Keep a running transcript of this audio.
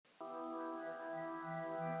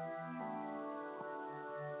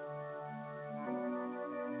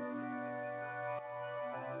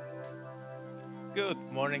Good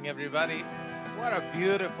morning, everybody. What a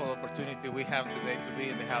beautiful opportunity we have today to be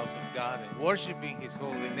in the house of God and worshiping His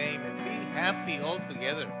holy name and be happy all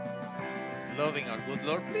together, loving our good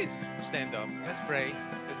Lord. Please stand up. Let's pray.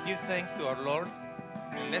 Let's give thanks to our Lord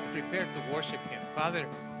and let's prepare to worship Him. Father,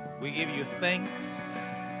 we give you thanks.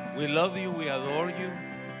 We love you. We adore you.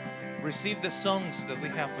 Receive the songs that we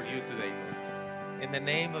have for you today, Lord. In the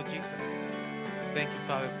name of Jesus. Thank you,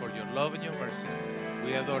 Father, for your love and your mercy.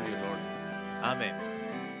 We adore you, Lord. Amen.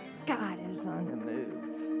 God is on the move.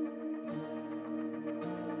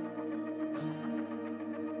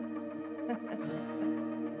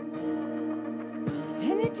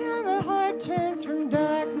 Anytime a heart turns from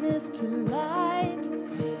darkness to light,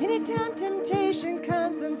 anytime temptation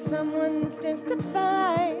comes and someone stands to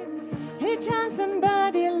fight, anytime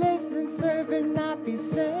somebody lives and serve and not be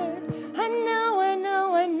served, I know,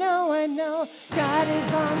 God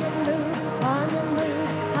is on the move,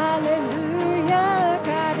 hallelujah.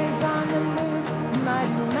 God is on the move,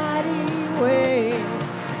 mighty, mighty ways.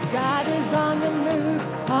 God is on the move,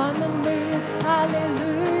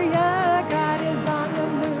 hallelujah. God is on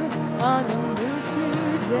the move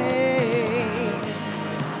today.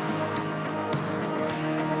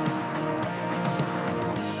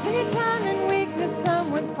 Anytime in weakness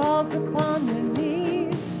someone falls upon their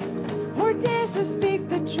knees or dares to speak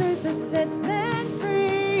the truth that sets men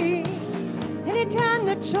free, anytime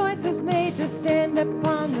the choice is made to stand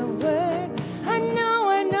upon the word, I know,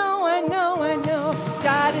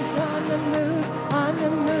 God is on the move,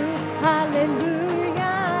 hallelujah.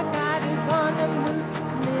 God is on the move,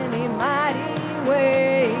 many mighty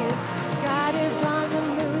ways. God is on the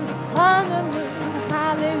move,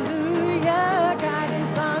 hallelujah. God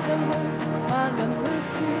is on the move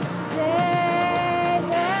today.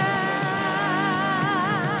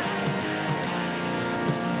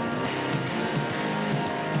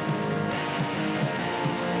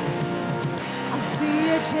 I see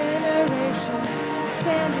a generation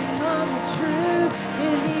standing on the truth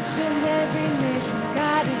in each and every nation.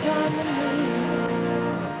 God is on the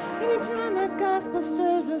move. Anytime the gospel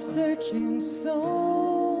serves a searching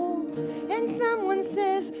soul and someone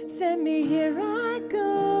says, send me, here I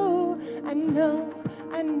go, I know.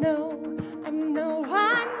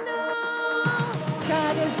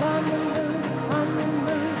 God is on the move,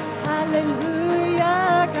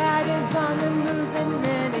 hallelujah. God is on the move in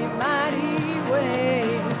many mighty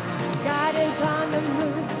ways. God is on the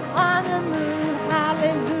move,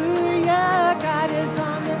 hallelujah. God is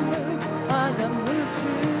on the move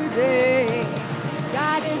today.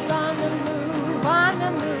 God is on the move,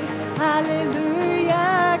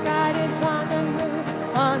 hallelujah. God is on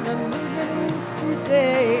the move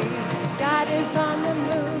today. God is on the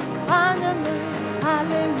move, hallelujah.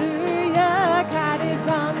 God is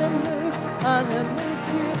on the move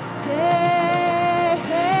today.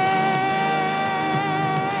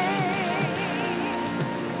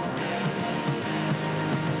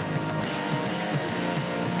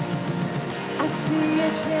 I see a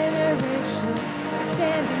generation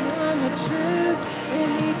standing on the truth in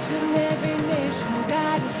each and every nation.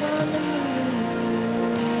 God is on the move.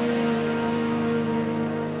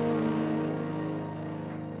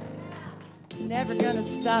 Never gonna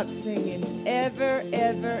stop singing, ever.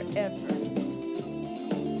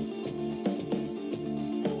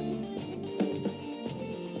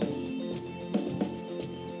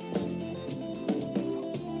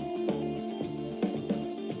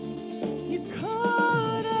 You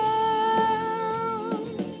called out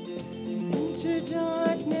into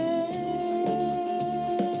darkness.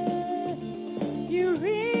 You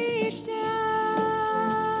reached out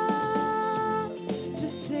to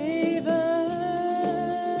save us.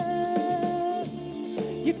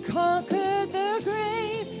 You conquered the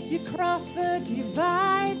grave. You crossed the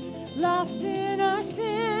divide. Lost in our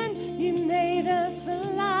sin, you made us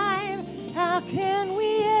alive. How can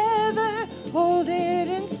we ever hold it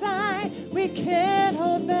inside? We can't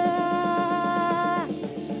hold back.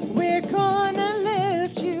 We're gonna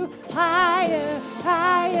lift you higher,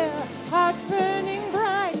 hearts burning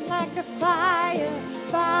bright like a fire.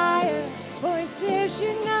 Voices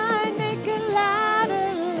unite, make it louder.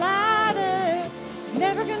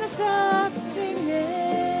 Never gonna stop singing.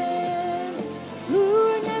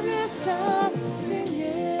 Ooh, never gonna stop singing.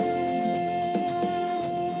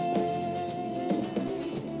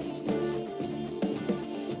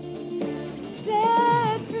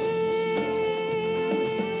 Set free,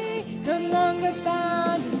 no longer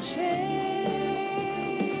bound in chains.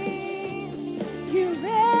 You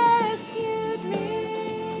rescued me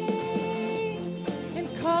and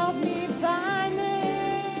called me by name.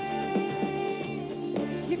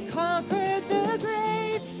 You conquered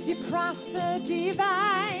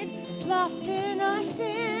lost in our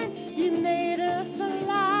sin. You made us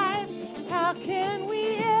alive. How can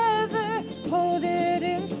we ever hold it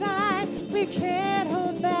inside? We can't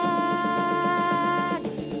hold back.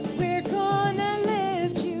 We're gonna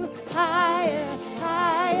lift you higher,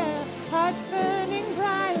 higher. Hearts burning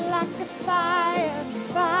bright like a fire,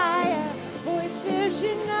 fire. Voices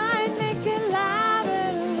unite, make it louder,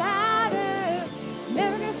 louder.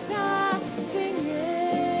 Never gonna stop singing.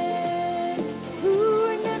 Ooh,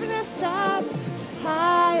 we're never gonna stop.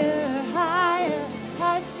 Higher, higher.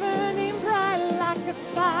 Hearts burning bright like a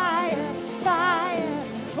fire, fire.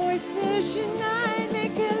 Voices unite,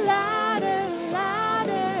 make it louder,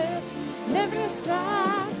 louder. Never gonna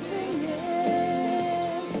stop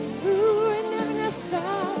singing. Ooh, we're never gonna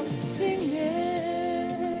stop singing.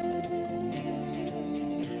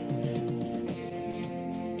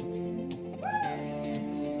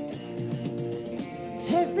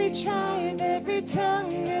 Every tribe, every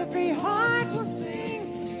tongue, every heart will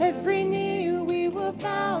sing. Every knee we will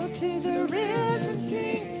bow to the risen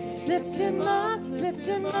King. Lift him up,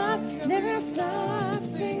 never stop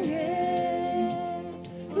singing.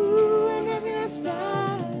 Ooh, and never gonna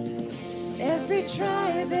stop. Every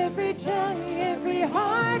tribe, every tongue, every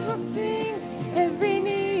heart will sing. Every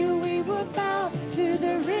knee we will bow to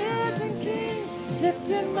the risen King. Lift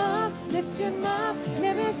him up,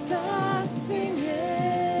 never stop singing.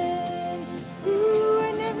 Ooh,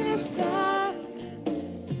 and never gonna stop.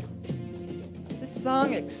 This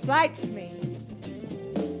song excites me.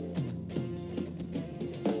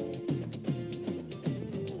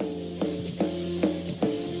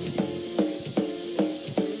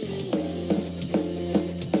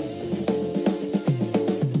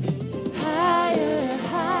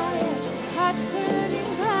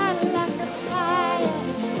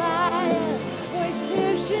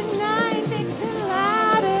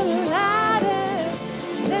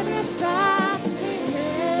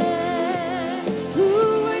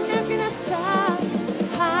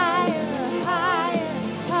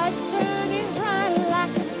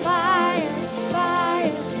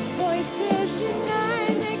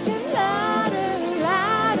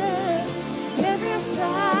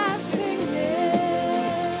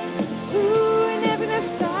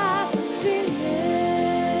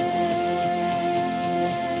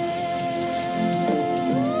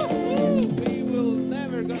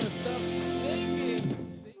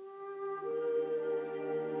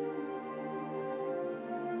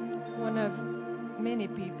 One of many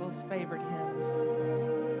people's favorite hymns.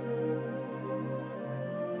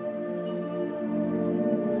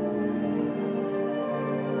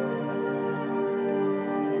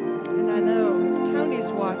 And I know if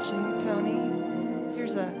Tony's watching, Tony,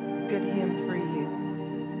 here's a good hymn for you.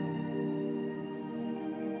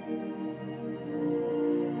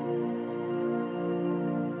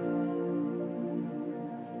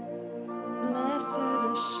 Blessed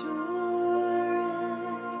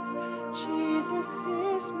assurance, Jesus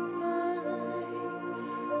is mine.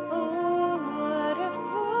 Oh, what a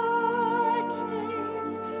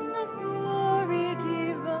foretaste of glory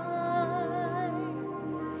divine,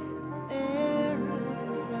 heir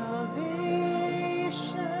of salvation,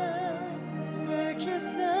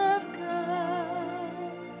 purchase of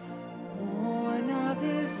God, born of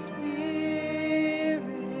His Spirit,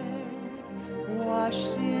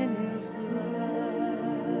 washed in His blood.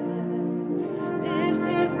 This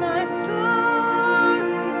is my story,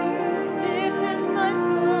 this is my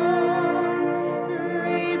song,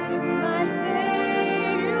 praising my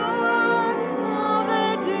Savior all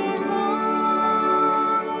the day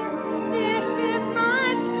long. This is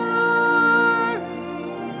my story,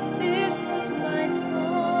 this is my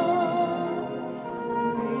song,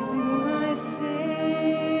 praising my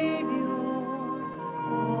Savior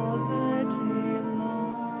all the day long.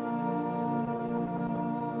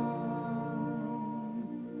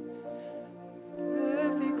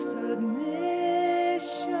 Perfect submission,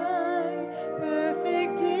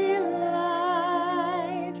 perfect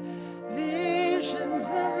delight, visions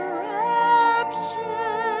of rapture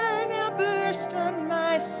now burst on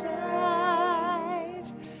my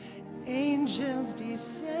sight. Angels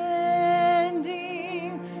descending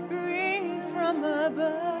bring from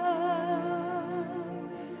above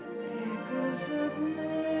echoes of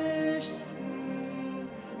mercy,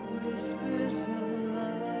 whispers of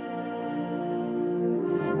love.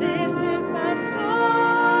 This is my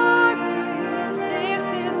story, this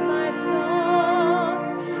is my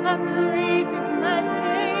song. I'm praising my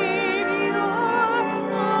Savior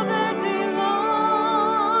all the day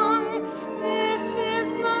long. This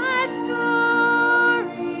is my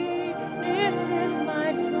story, this is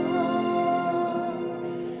my song,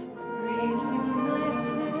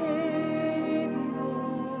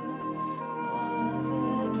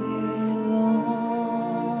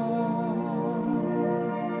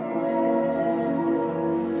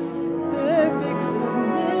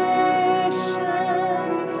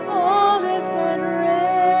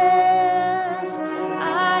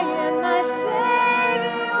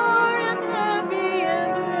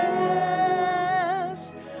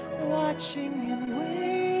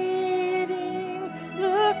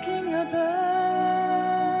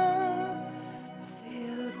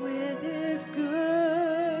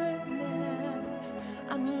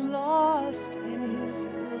 trust in His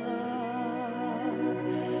love.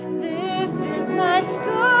 This is my story.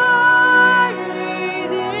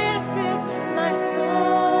 This is my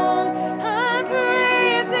song. I'm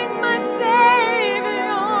praising my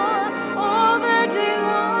Savior all the day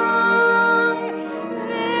long.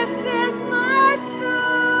 This is my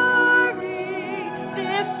story.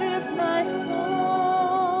 This is my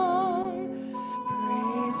song.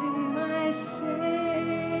 Praising my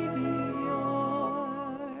Savior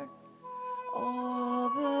all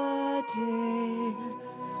the day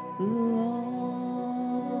long.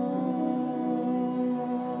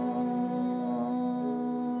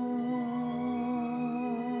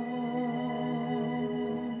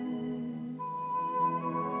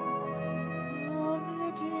 All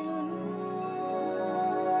the day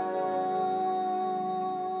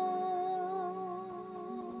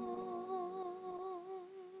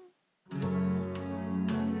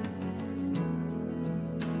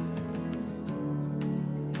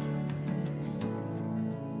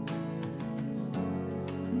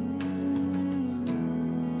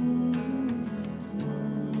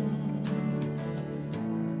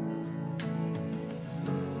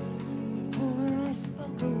Before I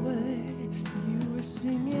spoke a word, you were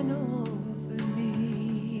singing over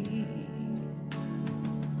me.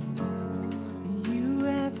 You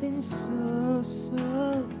have been so,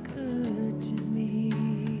 so good to me.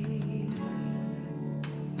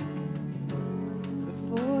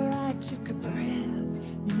 Before I took a breath,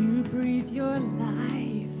 you breathed your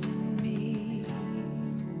life in me.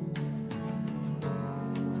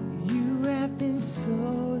 You have been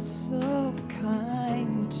so, so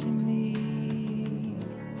kind to me.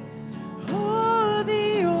 Oh,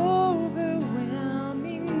 the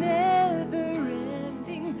overwhelming,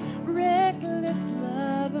 never-ending, reckless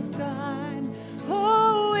love of God.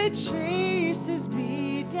 Oh, it chases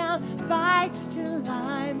me down, fights till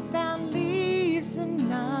I'm found, leaves the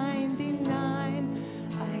 99.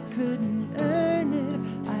 I couldn't earn it,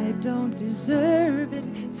 I don't deserve it,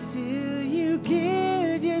 still you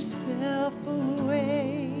give yourself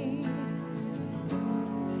away.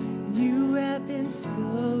 You have been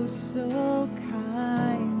so, so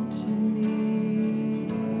kind to me.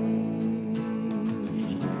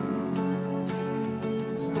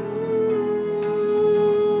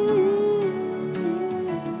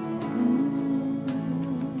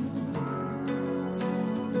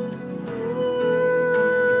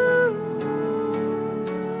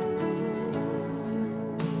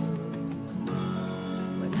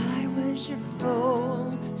 When I was your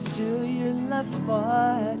foe, still your love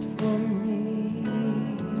fought for me.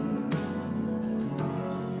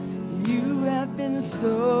 You have been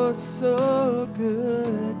so, so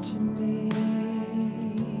good to me.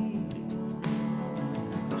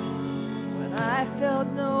 When I felt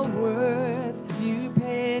no worth, you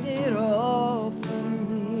paid it all for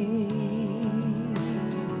me.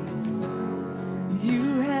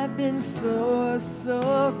 You have been so,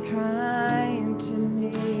 so kind to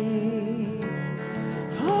me.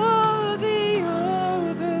 Oh, the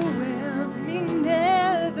overwhelming,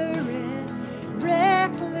 never-ending,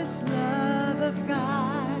 reckless love of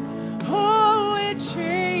God. Oh, it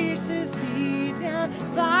chases me down,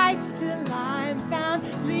 fights till I'm found,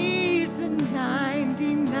 leaves the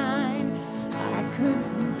 99. I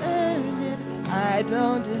couldn't earn it, I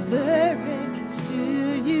don't deserve it,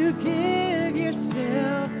 still you give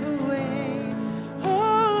yourself away.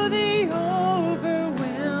 Oh, the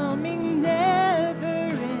overwhelming,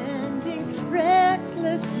 never-ending,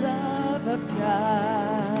 reckless love of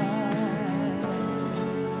God.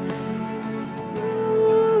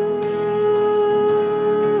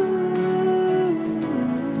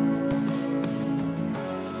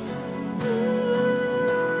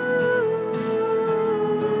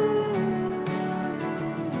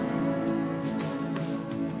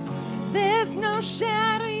 There's no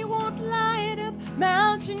shadow you won't light up,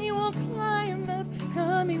 mountain you won't climb up,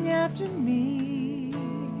 coming after me.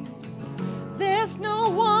 There's no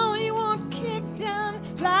wall you won't kick down,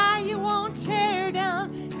 lie you won't tear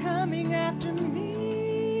down, coming after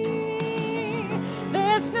me.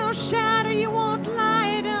 There's no shadow you won't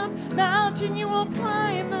light up, mountain you won't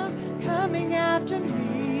climb up, coming after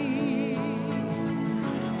me.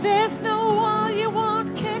 There's no wall you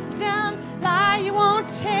won't kick down, lie you won't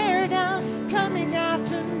tear down, coming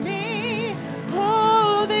after me.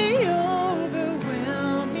 Oh, the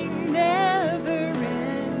overwhelming,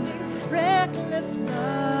 never-ending, reckless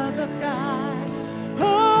love of God.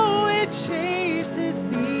 Oh, it chases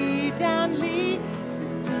me down,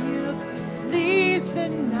 leaves the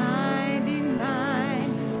 99.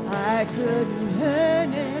 I couldn't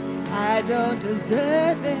earn it, I don't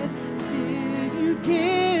deserve it, till you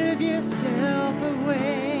give yourself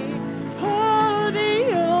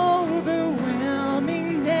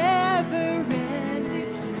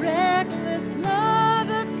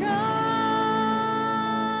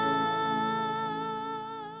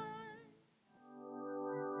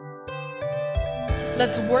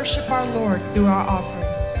Let's worship our Lord through our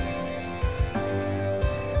offerings.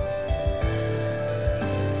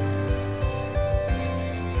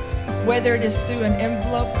 Whether it is through an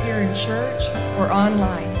envelope here in church or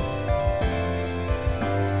online.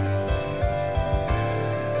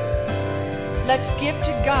 Let's give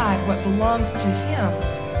to God what belongs to Him.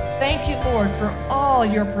 Thank you, Lord, for all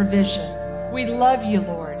your provision. We love you,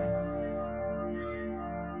 Lord.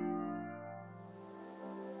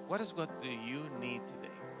 What do you need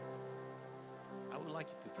today? I would like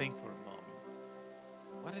you to think for a moment.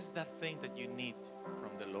 What is that thing that you need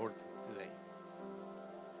from the Lord today?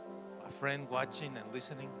 A friend watching and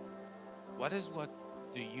listening, what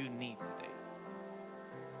do you need today?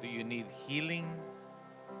 Do you need healing?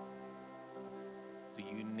 Do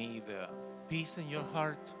you need peace in your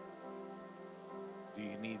heart? Do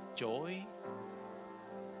you need joy?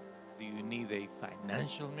 Do you need a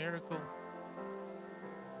financial miracle?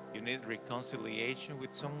 You need reconciliation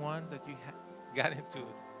with someone that you got into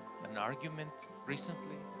an argument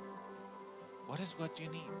recently? What is what you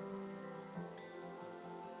need?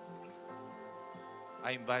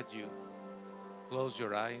 I invite you, close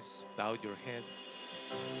your eyes, bow your head,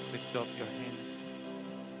 lift up your hands,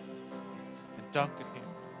 and talk to Him.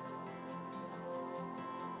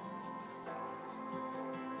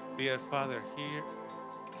 Dear Father, here,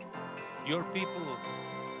 your people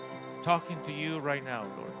talking to you right now,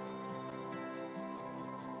 Lord.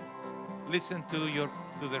 Listen to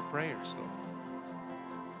their prayers, Lord.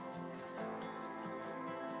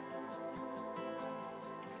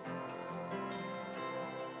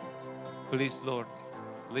 Please, Lord,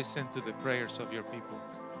 listen to the prayers of your people.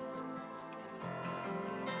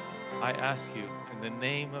 I ask you, in the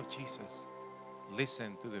name of Jesus,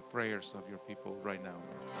 listen to the prayers of your people right now,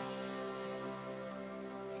 Lord.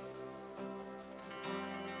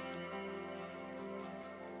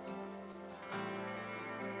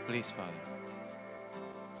 Please, Father.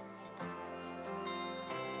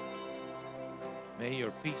 May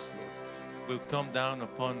your peace, Lord, will come down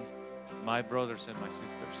upon my brothers and my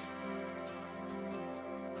sisters.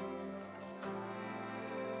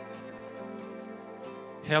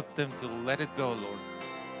 Help them to let it go, Lord.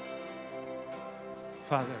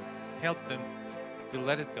 Father, help them to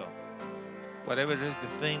let it go. Whatever it is the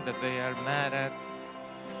thing that they are mad at,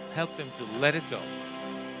 help them to let it go.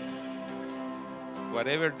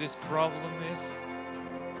 Whatever this problem is,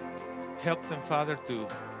 help them, Father, to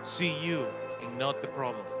see you and not the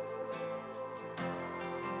problem.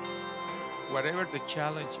 Whatever the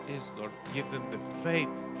challenge is, Lord, give them the faith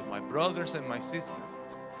to my brothers and my sisters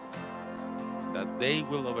that they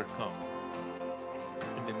will overcome.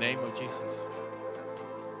 In the name of Jesus.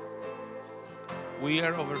 We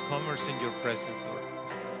are overcomers in your presence, Lord.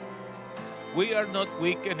 We are not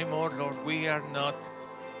weak anymore, Lord. We are not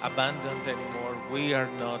abandoned anymore. We are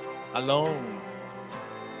not alone.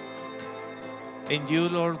 In you,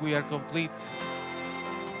 Lord, we are complete.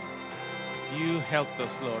 You helped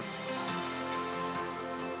us, Lord.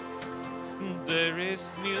 There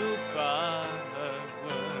is new power.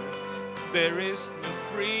 There is new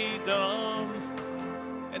freedom.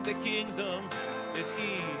 And the kingdom is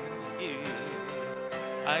here.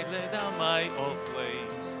 I lay down my old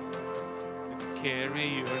flames to carry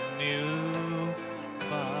your new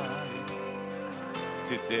fire.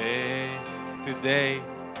 Today,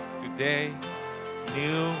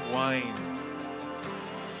 new wine.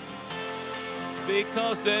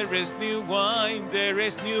 Because there is new wine, there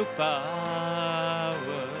is new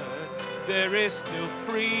power, there is new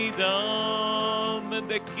freedom, and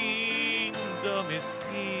the kingdom is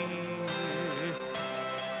here.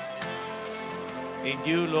 In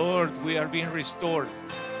you, Lord, we are being restored.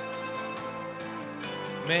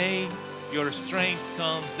 May your strength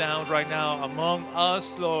comes down right now among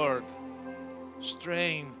us, Lord.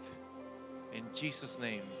 Strength in Jesus'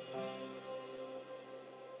 name.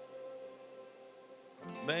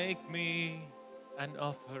 Make me an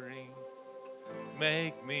offering.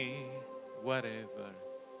 Make me whatever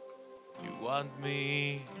you want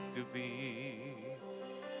me to be.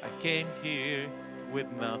 I came here with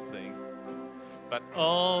nothing, but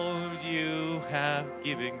all you have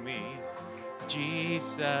given me.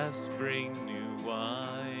 Jesus, bring new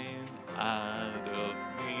wine out of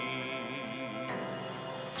me.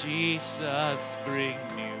 Jesus, bring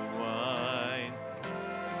new wine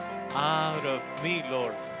out of me,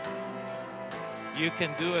 Lord. You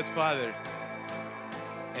can do it, Father.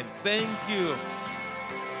 And thank you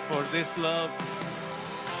for this love.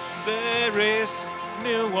 There is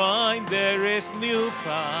new wine, there is new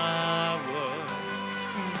power,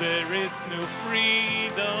 there is new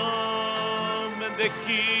freedom, and the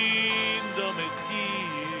kingdom is here.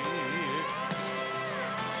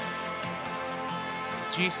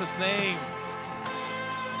 Jesus' name,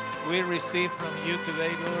 we receive from you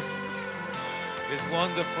today, Lord, this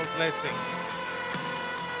wonderful blessing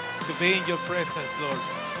to be in your presence, Lord.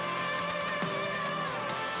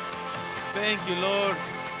 Thank you, Lord.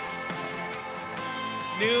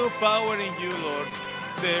 New power in you, Lord.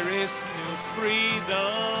 There is new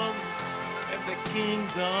freedom, and the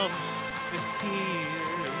kingdom is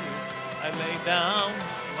here. I lay down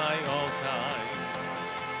my old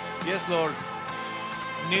times. Yes, Lord.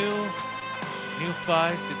 New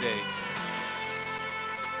fire today.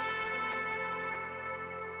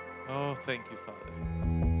 Oh, thank you, Father.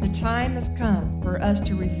 The time has come for us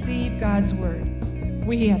to receive God's word.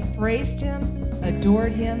 We have praised him,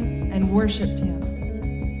 adored him, and worshiped him.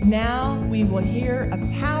 Now we will hear a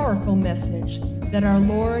powerful message that our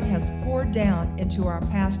Lord has poured down into our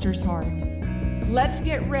pastor's heart. Let's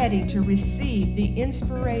get ready to receive the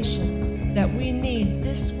inspiration that we need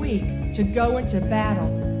this week to go into battle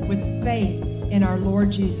with faith in our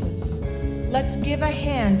Lord Jesus. Let's give a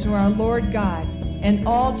hand to our Lord God and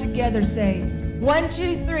all together say, 1,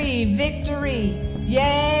 2, 3, victory!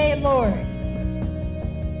 Yay, Lord!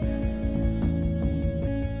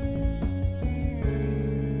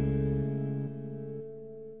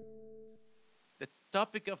 The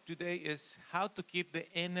topic of today is how to keep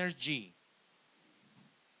the energy.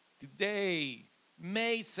 Today,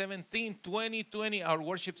 May 17, 2020, our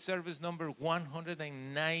worship service number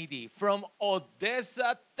 190 from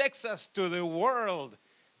Odessa, Texas to the world.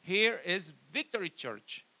 Here is Victory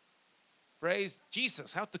Church. Praise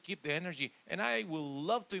Jesus, how to keep the energy. And I will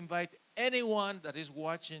love to invite anyone that is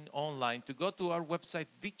watching online to go to our website,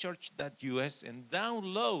 thechurch.us, and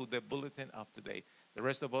download the bulletin of today. The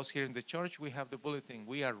rest of us here in the church, we have the bulletin.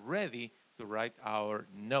 We are ready to write our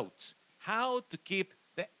notes. How to keep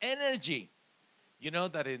the energy. You know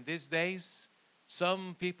that in these days,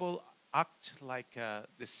 some people act like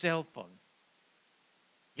the cell phone.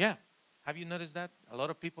 Yeah. Have you noticed that? A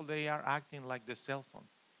lot of people, they are acting like the cell phone.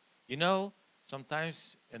 You know,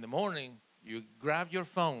 sometimes in the morning, you grab your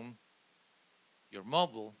phone, your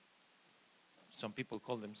mobile, some people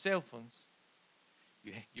call them cell phones.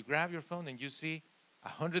 You grab your phone and you see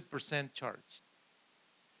 100% charged.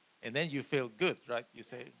 And then you feel good, right? You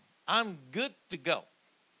say, I'm good to go.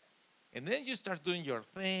 And then you start doing your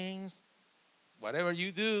things, whatever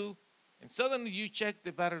you do, and suddenly you check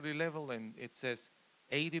the battery level and it says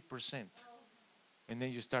 80%. And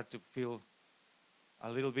then you start to feel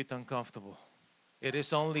a little bit uncomfortable. It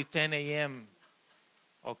is only 10 a.m.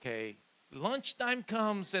 Okay, lunchtime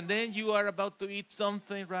comes and then you are about to eat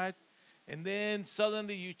something, right? And then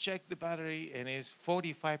suddenly you check the battery and it's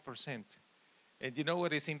 45%. And you know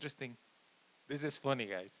what is interesting? This is funny,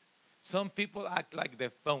 guys. Some people act like their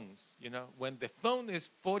phones, you know. When the phone is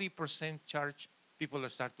 40% charged, people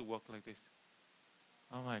start to walk like this.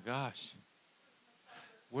 Oh my gosh.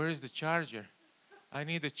 Where is the charger? I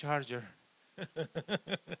need a charger.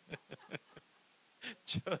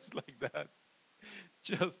 Just like that.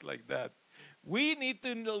 Just like that. We need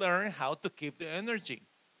to learn how to keep the energy.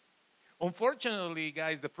 Unfortunately,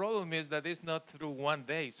 guys, the problem is that it's not through one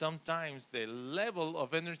day. Sometimes the level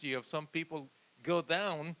of energy of some people go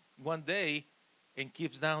down one day and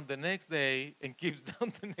keeps down the next day and keeps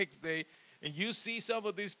down the next day. And you see some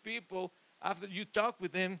of these people, after you talk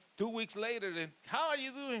with them 2 weeks later, and how are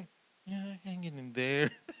you doing? Yeah, hanging in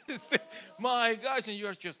there. My gosh, and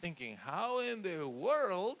you're just thinking, how in the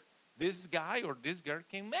world this guy or this girl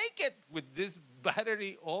can make it with this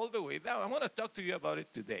battery all the way down? I want to talk to you about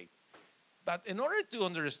it today. But in order to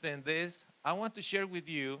understand this, I want to share with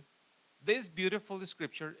you this beautiful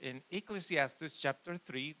scripture in Ecclesiastes chapter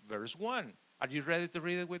 3, verse 1. Are you ready to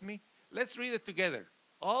read it with me? Let's read it together,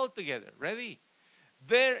 all together. Ready?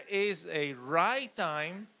 There is a right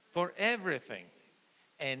time for everything,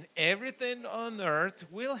 and everything on earth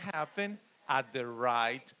will happen at the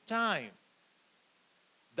right time.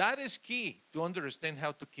 That is key to understand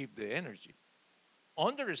how to keep the energy.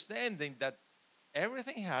 Understanding that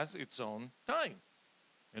everything has its own time.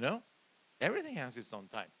 You know? Everything has its own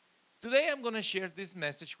time. Today I'm going to share this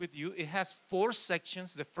message with you. It has 4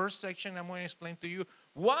 sections. The first section I'm going to explain to you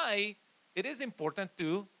why it is important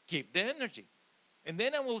to keep the energy. And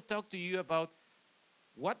then I will talk to you about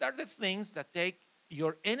what are the things that take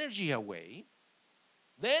your energy away.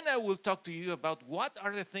 Then I will talk to you about what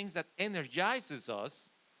are the things that energizes us.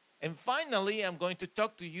 And finally, I'm going to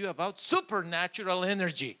talk to you about supernatural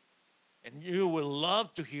energy. And you will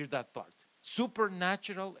love to hear that part.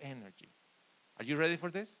 Supernatural energy. Are you ready for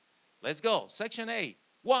this? Let's go. Section A.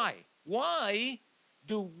 Why? Why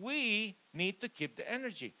do we need to keep the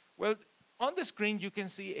energy? Well, on the screen you can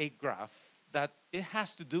see a graph that it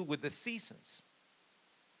has to do with the seasons.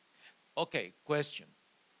 Okay, question.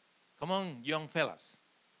 Come on, young fellas.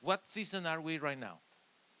 What season are we right now?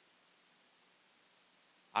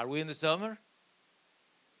 Are we in the summer?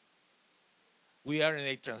 We are in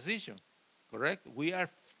a transition, correct? We are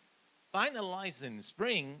finalizing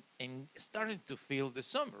spring and starting to feel the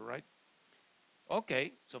summer, right?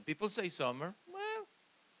 Okay, so people say summer. Well,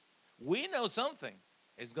 we know something.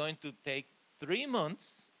 It's going to take 3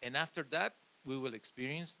 months, and after that, we will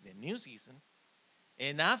experience the new season.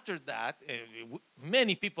 And after that,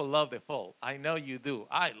 many people love the fall. I know you do.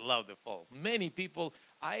 I love the fall. Many people,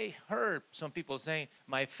 I heard some people saying,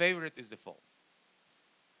 my favorite is the fall.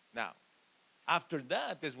 Now, after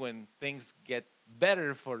that is when things get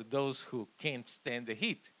better for those who can't stand the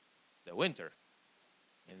heat, the winter.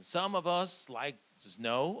 And some of us like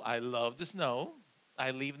snow. I love the snow. I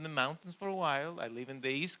live in the mountains for a while. I live in the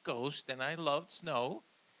East Coast and I loved snow.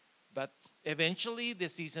 But eventually the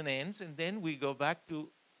season ends and then we go back to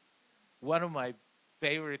one of my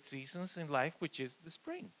favorite seasons in life, which is the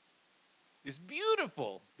spring. It's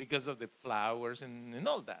beautiful because of the flowers and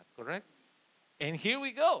all that, correct? And here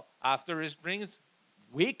we go. After spring,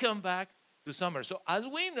 we come back to summer. So as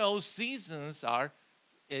we know, seasons are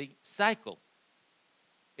a cycle.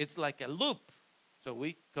 It's like a loop. So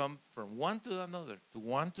we come from one to another, to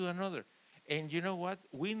one to another. And you know what?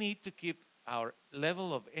 We need to keep our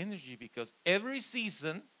level of energy because every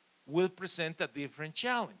season will present a different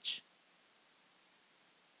challenge.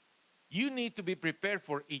 You need to be prepared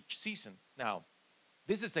for each season. Now,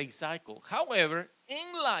 this is a cycle. However,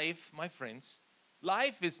 in life, my friends,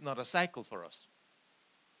 life is not a cycle for us.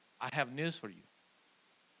 I have news for you.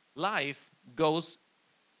 Life goes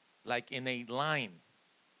like in a line.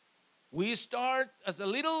 We start as a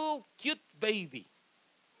little cute baby,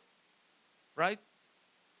 right?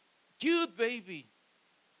 Cute baby.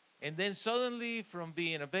 And then suddenly, from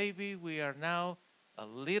being a baby, we are now a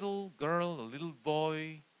little girl, a little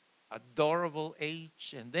boy, adorable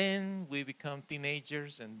age. And then we become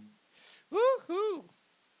teenagers and woohoo!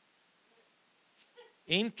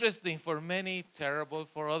 Interesting for many, terrible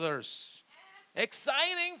for others.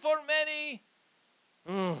 Exciting for many,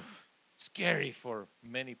 scary for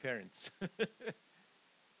many parents.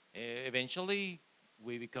 Eventually,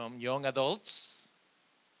 we become young adults.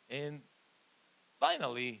 And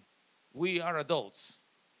finally, we are adults.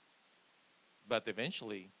 But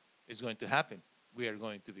eventually, it's going to happen. We are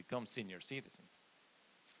going to become senior citizens.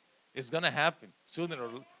 It's going to happen sooner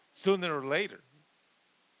or later.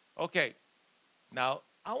 Okay. Now,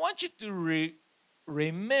 I want you to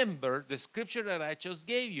remember the scripture that I just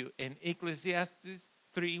gave you in Ecclesiastes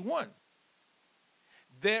 3:1.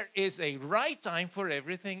 There is a right time for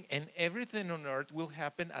everything, and everything on earth will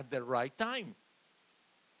happen at the right time.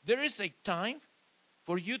 There is a time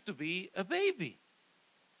for you to be a baby,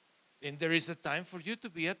 and there is a time for you to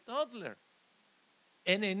be a toddler.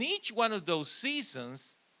 And in each one of those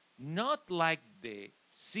seasons, not like the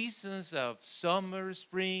seasons of summer,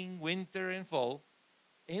 spring, winter, and fall,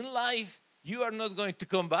 in life, you are not going to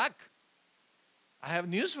come back. I have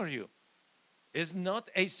news for you. It's not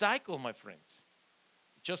a cycle, my friends.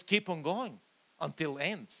 Just keep on going until it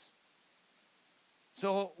ends.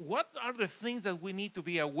 So what are the things that we need to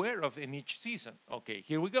be aware of in each season? Okay,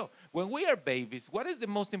 here we go. When we are babies, what is the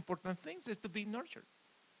most important thing is to be nurtured.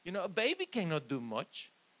 You know, a baby cannot do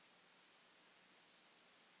much.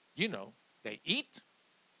 You know, they eat,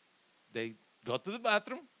 they go to the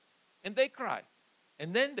bathroom, and they cry.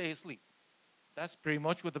 And then they sleep. That's pretty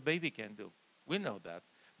much what a baby can do. We know that.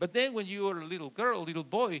 But then when you are a little girl, little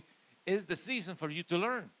boy, it's the season for you to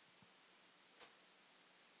learn.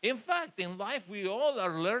 In fact, in life, we all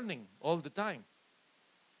are learning all the time.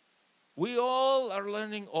 We all are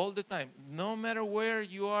learning all the time, no matter where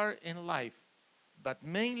you are in life, but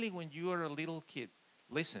mainly when you are a little kid.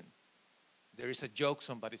 Listen, there is a joke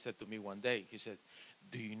somebody said to me one day. He says,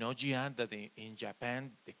 do you know, Gian, that in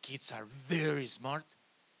Japan, the kids are very smart?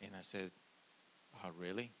 And I said, oh,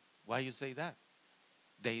 really? Why you say that?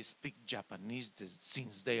 They speak Japanese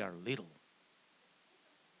since they are little.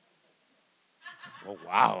 Oh,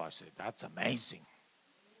 wow. I said, that's amazing.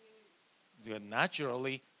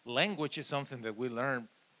 Naturally, language is something that we learn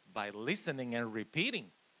by listening and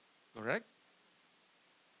repeating, correct?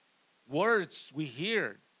 Words we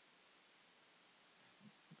hear.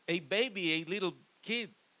 A baby, a little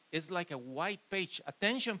kid, is like a white page.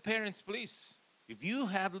 Attention, parents, please. If you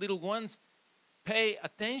have little ones, pay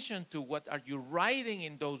attention to what are you writing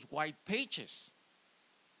in those white pages.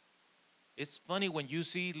 It's funny when you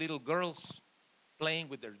see little girls playing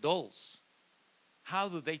with their dolls. How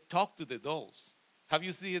do they talk to the dolls? Have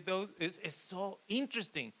you seen those? It's so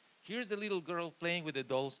interesting. Here's the little girl playing with the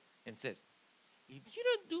dolls and says, if you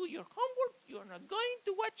don't do your homework, you're not going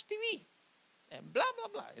to watch TV. And blah, blah,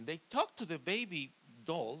 blah. And they talk to the baby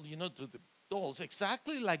dolls, to the dolls,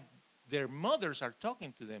 exactly like their mothers are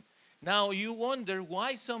talking to them. Now you wonder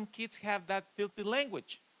why some kids have that filthy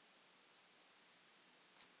language.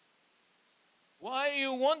 Why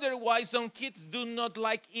you wonder why some kids do not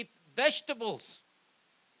like eat vegetables?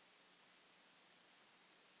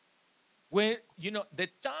 When, the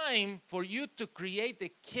time for you to create a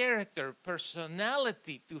character,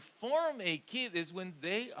 personality, to form a kid is when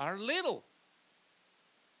they are little.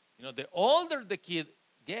 The older the kid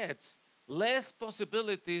gets, less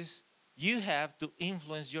possibilities you have to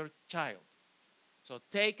influence your child. So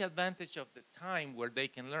take advantage of the time where they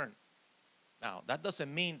can learn. Now, that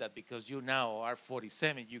doesn't mean that because you now are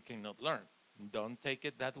 47, you cannot learn. Don't take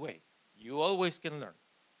it that way. You always can learn.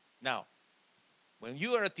 Now, when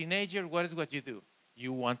you are a teenager, what is what you do?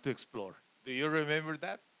 You want to explore. Do you remember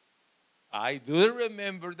that? I do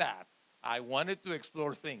remember that. I wanted to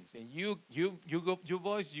explore things. And you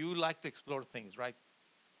boys, you like to explore things, right?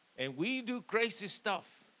 And we do crazy stuff.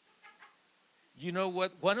 You know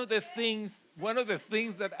what? One of the things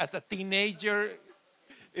that as a teenager,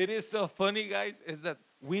 it is so funny, guys, is that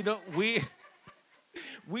we don't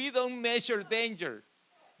measure danger.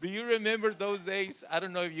 Do you remember those days? I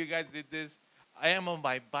don't know if you guys did this. I am on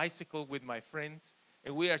my bicycle with my friends,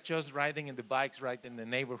 and we are just riding in the bikes right in the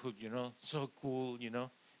neighborhood, so cool,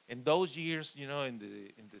 In those years, in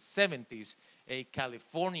the 70s, a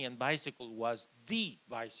Californian bicycle was the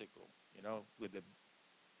bicycle, with the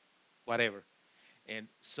whatever. And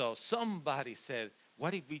so somebody said,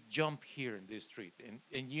 what if we jump here in this street?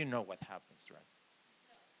 And you know what happens, right?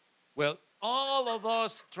 Well, all of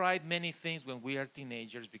us tried many things when we are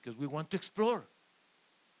teenagers because we want to explore.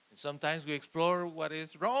 And sometimes we explore what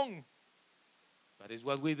is wrong. That is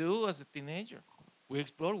what we do as a teenager. We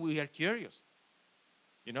explore, we are curious.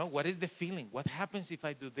 What is the feeling? What happens if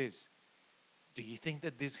I do this? Do you think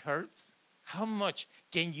that this hurts? How much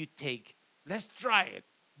can you take? Let's try it.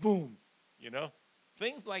 Boom.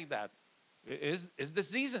 Things like that. It's the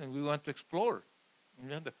season we want to explore.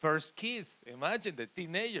 The first kiss. Imagine the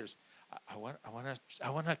teenagers. I want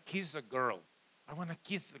to kiss a girl. I want to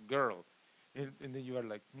kiss a girl. And then you are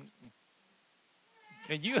like,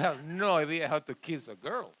 and you have no idea how to kiss a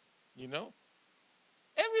girl,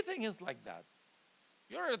 Everything is like that.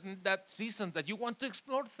 You're in that season that you want to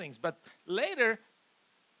explore things. But later,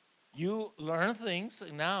 you learn things.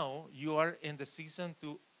 And now you are in the season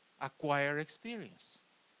to acquire experience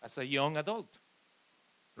as a young adult,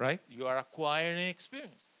 right? You are acquiring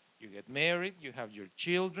experience. You get married. You have your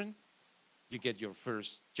children. You get your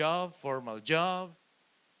first job, formal job.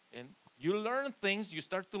 And you learn things. You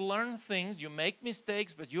start to learn things. You make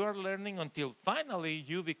mistakes, but you are learning until finally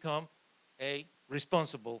you become a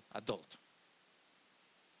responsible adult.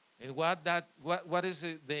 And what that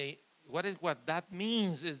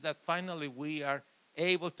means is that finally we are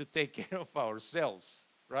able to take care of ourselves,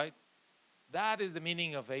 right? That is the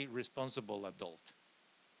meaning of a responsible adult.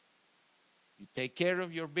 You take care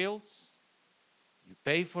of your bills, you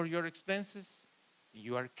pay for your expenses,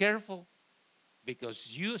 you are careful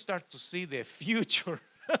because you start to see the future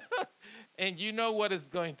and you know what is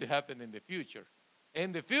going to happen in the future.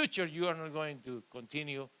 In the future, you are not going to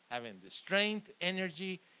continue having the strength,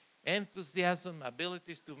 energy, enthusiasm,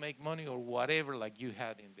 abilities to make money or whatever like you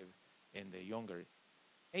had in the younger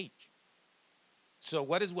age. So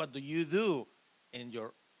what do you do in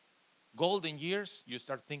your golden years? You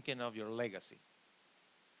start thinking of your legacy.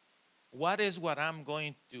 What is what I'm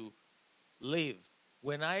going to live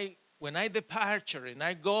when I departure and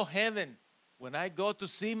I go heaven, when I go to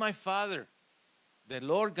see my Father, the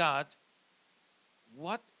Lord God?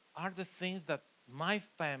 What are the things that my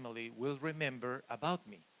family will remember about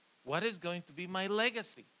me? What is going to be my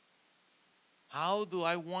legacy? How do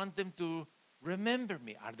I want them to remember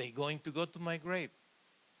me? Are they going to go to my grave?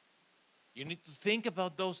 You need to think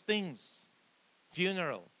about those things.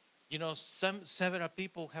 Funeral. Several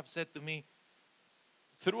people have said to me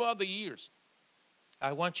throughout the years,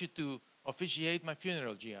 I want you to officiate my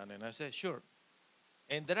funeral, Gian. And I said, sure.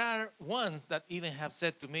 And there are ones that even have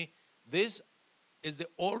said to me, this is the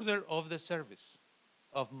order of the service,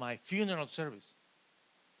 of my funeral service.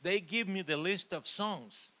 They give me the list of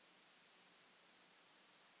songs.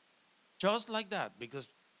 Just like that, because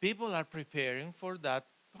people are preparing for that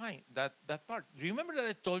part. Remember that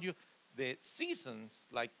I told you the seasons,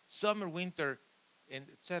 like summer, winter, and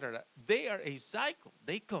etc., they are a cycle.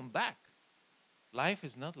 They come back. Life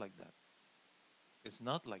is not like that. It's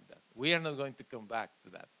not like that. We are not going to come back to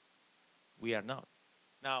that. We are not.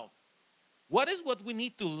 Now, what is what we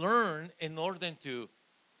need to learn in order to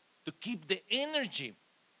to keep the energy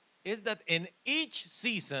is that in each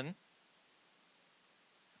season,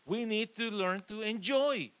 we need to learn to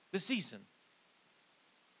enjoy the season.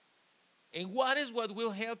 And what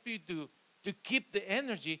will help you to keep the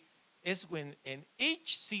energy is when in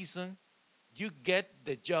each season you get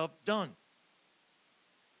the job done.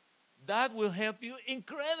 That will help you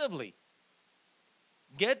incredibly.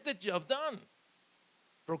 Get the job done.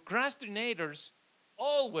 Procrastinators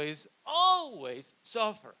always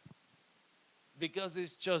suffer because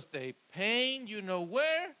it's just a pain, you know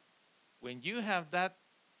where, when you have that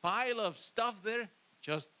pile of stuff there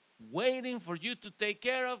just waiting for you to take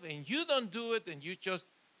care of, and you don't do it, and you just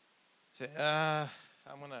say,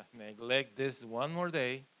 I'm going to neglect this one more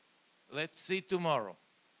day. Let's see tomorrow.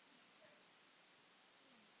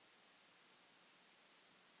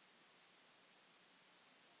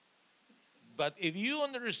 But if you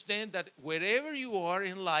understand that wherever you are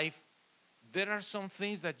in life, there are some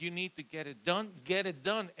things that you need to get it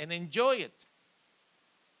done and enjoy it.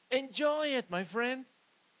 Enjoy it, my friend.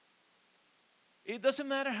 It doesn't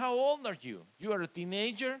matter how old are you. You are a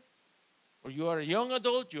teenager, or you are a young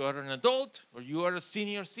adult, you are an adult, or you are a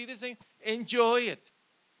senior citizen. Enjoy it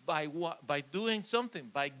by what? By doing something,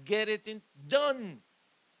 by getting it done.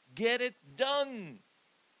 Get it done.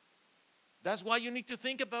 That's why you need to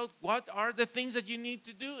think about what are the things that you need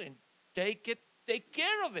to do and take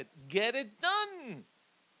care of it. Get it done.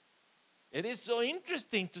 It is so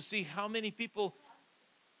interesting to see how many people,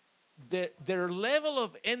 their level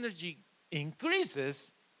of energy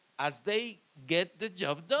increases as they get the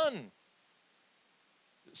job done.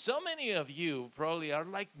 So many of you probably are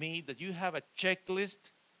like me, that you have a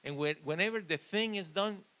checklist, and whenever the thing is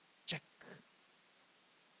done, check.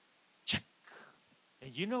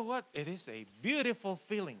 And you know what? It is a beautiful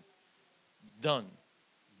feeling. Done.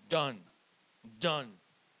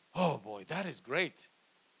 Oh boy, that is great.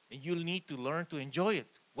 And you need to learn to enjoy it.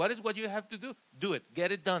 What is what you have to do? Do it.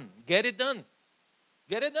 Get it done. Get it done.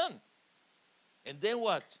 Get it done. And then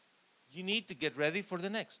what? You need to get ready for the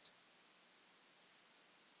next.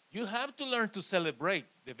 You have to learn to celebrate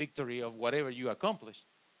the victory of whatever you accomplished.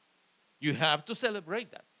 You have to celebrate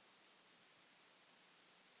that.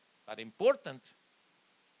 But important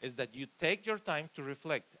is that you take your time to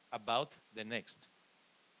reflect about the next.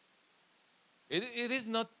 It is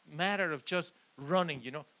not a matter of just running,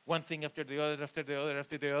 one thing after the other, after the other,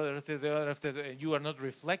 after the other, after the other, and you are not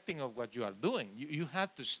reflecting on what you are doing. You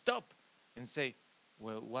have to stop and say,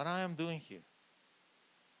 well, what I am doing here?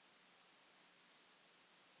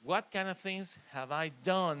 What kind of things have I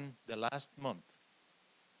done the last month?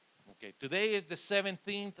 Okay, today is the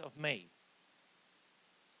 17th of May.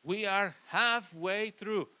 We are halfway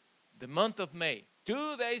through the month of May.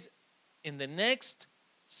 2 days in the next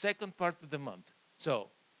second part of the month. So,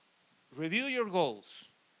 review your goals.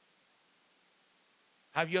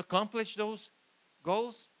 Have you accomplished those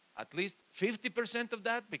goals? At least 50% of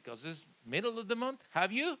that, because it's middle of the month.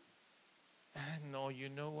 Have you? No, you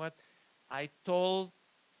know what? I told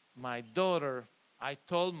my daughter, I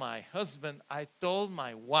told my husband, I told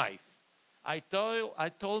my wife, I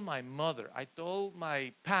told my mother, I told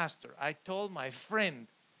my pastor, I told my friend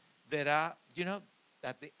that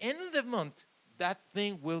at the end of the month, that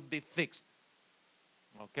thing will be fixed.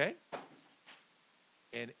 Okay?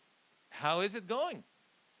 And how is it going?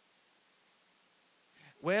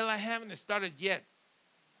 Well, I haven't started yet,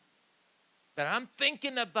 but I'm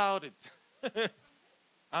thinking about it.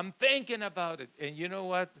 I'm thinking about it. And you know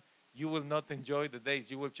what? You will not enjoy the days.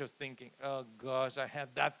 You will just thinking, oh gosh, I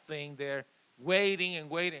have that thing there waiting and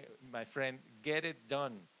waiting. My friend, get it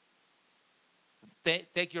done.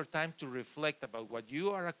 Take your time to reflect about what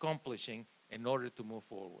you are accomplishing in order to move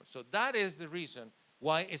forward. So that is the reason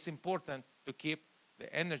why it's important to keep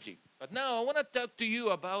the energy. But now I want to talk to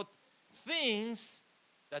you about things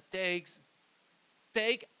that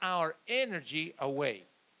take our energy away.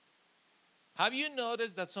 Have you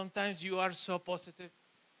noticed that sometimes you are so positive?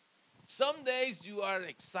 Some days you are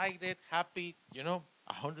excited, happy,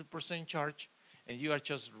 100% charge, and you are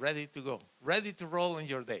just ready to go, ready to roll in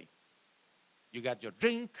your day. You got your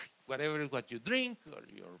drink, whatever is what you drink, or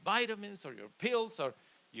your vitamins, or your pills, or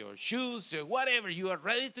your shoes, or whatever. You are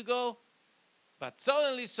ready to go, but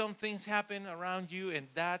suddenly some things happen around you, and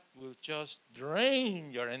that will just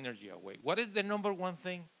drain your energy away. What is the number one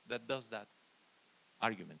thing that does that?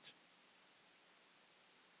 Arguments.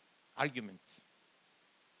 Arguments.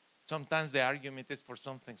 Sometimes the argument is for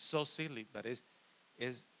something so silly, but is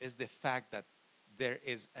the fact that there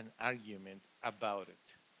is an argument about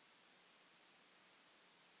it.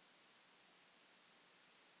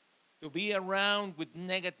 To be around with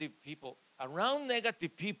negative people. Around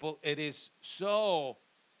negative people, it is so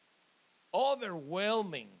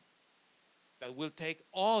overwhelming, that will take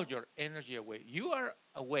all your energy away. You are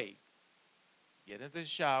awake, get into the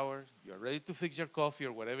shower, you're ready to fix your coffee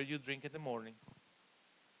or whatever you drink in the morning.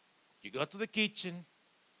 You go to the kitchen,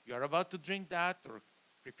 you're about to drink that or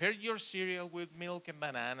prepare your cereal with milk and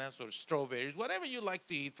bananas or strawberries, whatever you like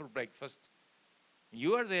to eat for breakfast.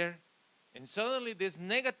 You are there, and suddenly this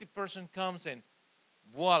negative person comes and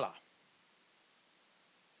voila.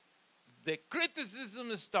 The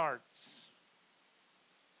criticism starts.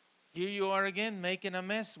 Here you are again making a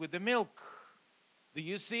mess with the milk. Do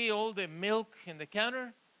you see all the milk in the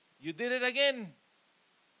counter? You did it again.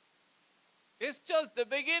 It's just the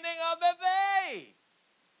beginning of the day.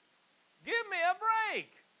 Give me a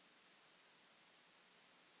break.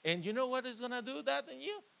 And you know what is going to do that in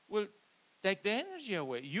you? Will take the energy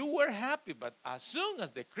away. You were happy, but as soon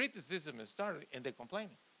as the criticism started and the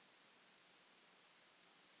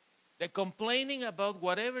complaining about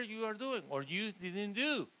whatever you are doing or you didn't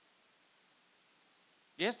do.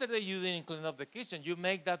 Yesterday you didn't clean up the kitchen. You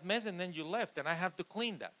make that mess and then you left, and I have to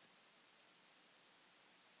clean that.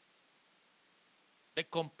 The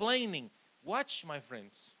complaining. Watch, my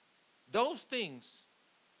friends. Those things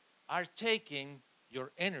are taking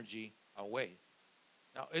your energy away.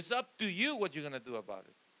 Now, it's up to you what you're going to do about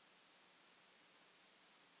it.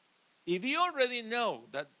 If you already know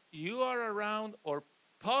that you are around, or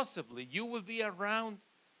possibly you will be around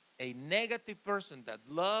a negative person that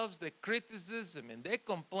loves the criticism and the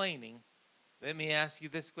complaining, let me ask you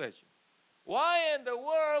this question. Why in the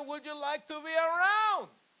world would you like to be around?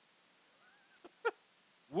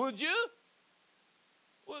 Would you?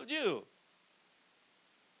 Would you?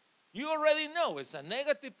 You already know it's a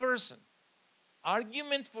negative person.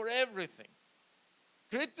 Arguments for everything.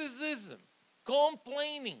 Criticism.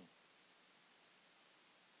 Complaining.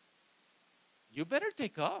 You better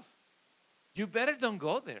take off. You better don't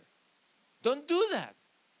go there. Don't do that.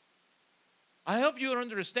 I hope you're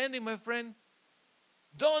understanding, my friend.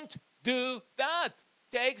 Don't do that.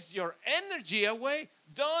 Takes your energy away.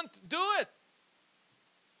 Don't do it.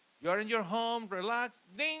 You're in your home, relax.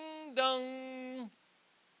 Ding dong.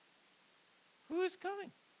 Who is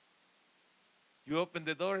coming? You open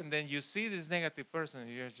the door and then you see this negative person and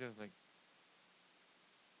you're just like,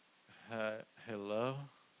 hello?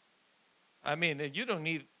 I mean, you don't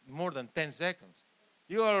need more than 10 seconds.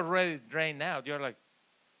 You're already drained out. You're like,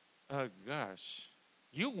 oh gosh.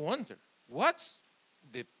 You wonder, what's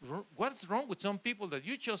wrong with some people that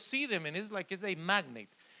you just see them and it's like it's a magnet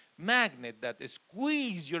that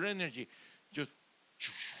squeeze your energy. Just,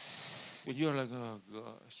 and you're like, oh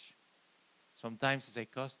gosh. Sometimes it's a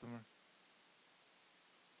customer.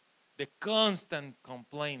 The constant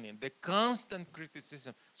complaining, the constant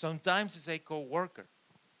criticism. Sometimes it's a co-worker.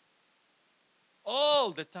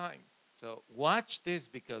 All the time. So watch this,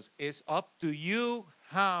 because it's up to you.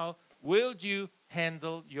 How will you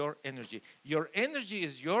handle your energy? Your energy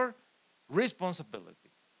is your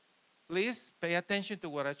responsibility. Please pay attention to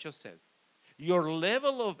what I just said. Your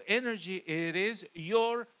level of energy, it is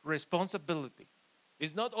your responsibility.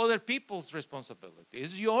 It's not other people's responsibility.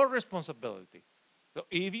 It's your responsibility. So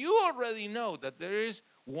if you already know that there is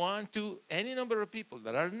one, two, any number of people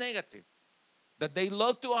that are negative, that they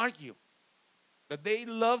love to argue, that they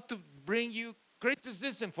love to bring you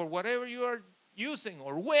criticism for whatever you are using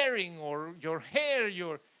or wearing, or your hair,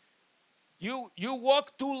 you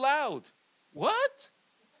walk too loud. What?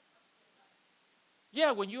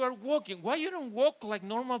 Yeah, when you are walking, why you don't walk like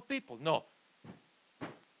normal people? No.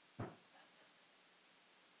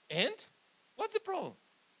 And what's the problem?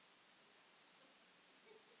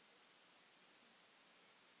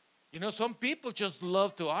 You know, some people just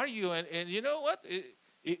love to argue, and you know what?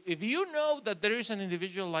 If you know that there is an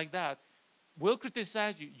individual like that, will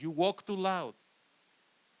criticize you. You walk too loud.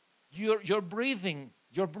 Your breathing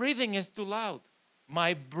is too loud.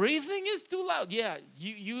 My breathing is too loud. Yeah,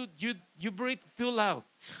 you breathe too loud.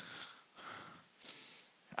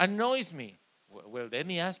 Annoys me. Well, let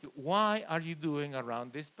me ask you, why are you doing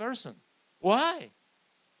around this person? Why?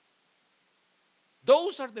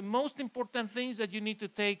 Those are the most important things that you need to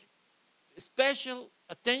take special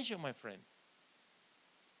attention, my friend.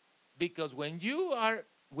 Because when you are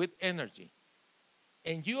with energy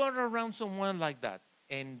and you are around someone like that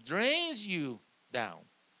and drains you down,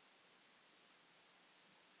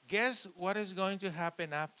 guess what is going to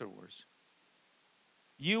happen afterwards?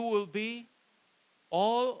 You will be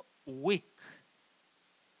all weak.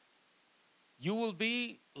 You will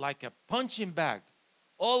be like a punching bag,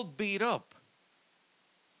 all beat up.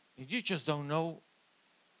 And you just don't know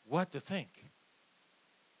what to think.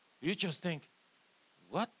 You just think,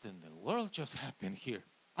 what in the world just happened here?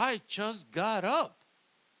 I just got up.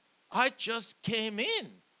 I just came in.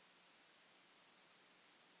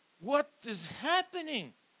 What is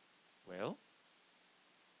happening? Well,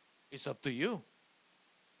 it's up to you,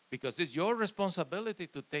 because it's your responsibility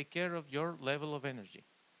to take care of your level of energy.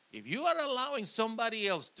 If you are allowing somebody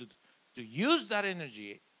else to use that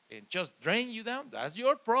energy and just drain you down, that's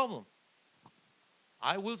your problem.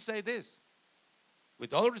 I will say this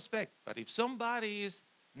with all respect, but if somebody is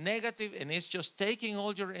negative and is just taking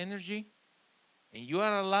all your energy and you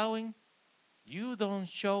are allowing, you don't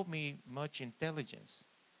show me much intelligence.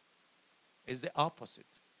 It's the opposite.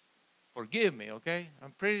 Forgive me, okay?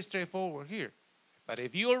 I'm pretty straightforward here. But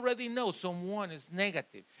if you already know someone is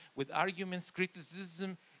negative with arguments,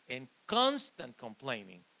 criticism, and constant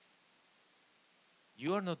complaining,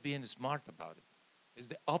 you are not being smart about it. It's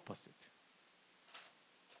the opposite.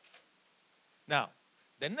 Now,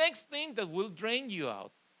 the next thing that will drain you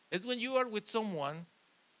out is when you are with someone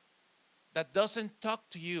that doesn't talk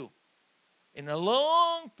to you in a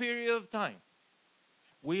long period of time.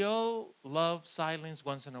 We all love silence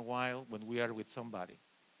once in a while when we are with somebody.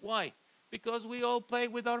 Why? Because we all play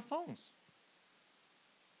with our phones.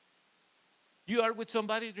 You are with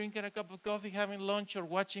somebody drinking a cup of coffee, having lunch, or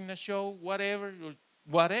watching a show, whatever.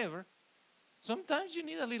 Sometimes you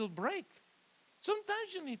need a little break.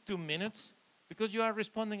 Sometimes you need 2 minutes because you are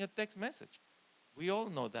responding a text message. We all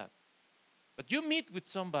know that. But you meet with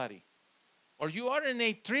somebody, or you are in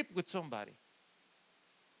a trip with somebody.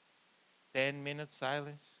 10 minutes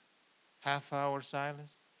silence, half hour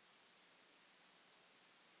silence,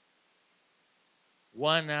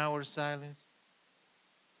 1 hour silence.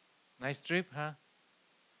 Nice trip, huh?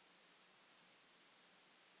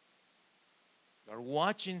 You're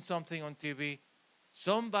watching something on TV,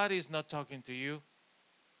 somebody is not talking to you.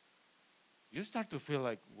 You start to feel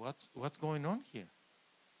like, what's going on here?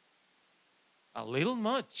 A little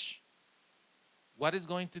much. What is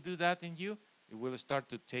going to do that in you? It will start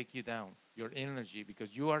to take you down, your energy,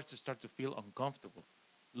 because you are to start to feel uncomfortable.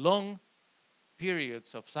 Long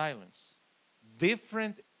periods of silence.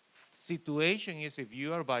 Different situation is if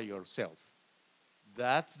you are by yourself.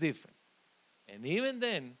 That's different. And even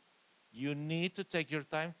then, you need to take your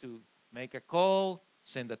time to make a call,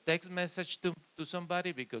 send a text message to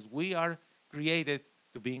somebody, because we are created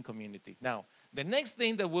to be in community. Now, the next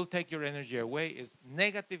thing that will take your energy away is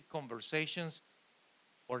negative conversations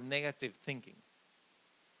or negative thinking.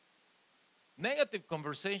 Negative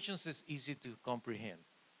conversations is easy to comprehend.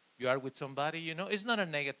 You are with somebody, it's not a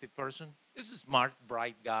negative person. It's a smart,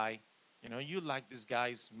 bright guy. You like this guy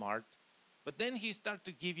is smart. But then he starts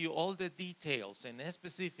to give you all the details and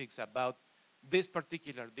specifics about this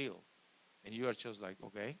particular deal. And you are just like,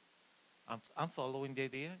 okay, I'm following the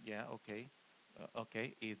idea. Yeah, okay.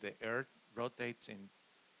 Okay, if the earth rotates in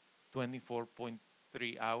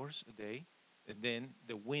 24.3 hours a day, and then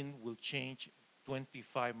the wind will change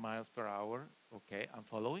 25 miles per hour. Okay, I'm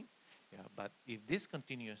following. Yeah, but if this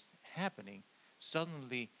continues happening,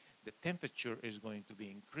 suddenly the temperature is going to be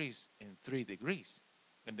increased in 3 degrees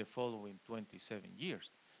in the following 27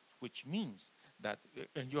 years, which means that,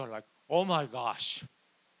 and you're like, oh my gosh.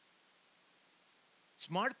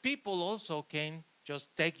 Smart people also can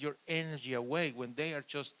just take your energy away when they are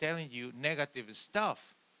just telling you negative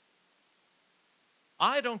stuff.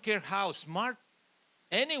 I don't care how smart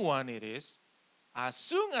anyone it is, as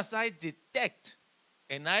soon as I detect,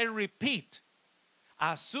 and I repeat,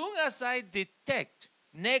 as soon as I detect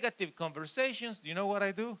negative conversations, you know what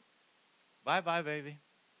I do? Bye-bye, baby.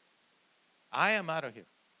 I am out of here.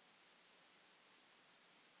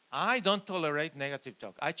 I don't tolerate negative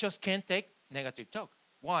talk. I just can't take negative talk.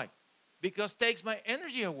 Why? Because it takes my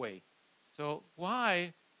energy away. So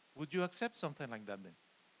why would you accept something like that then?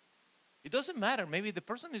 It doesn't matter. Maybe the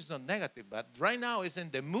person is not negative, but right now is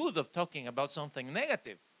in the mood of talking about something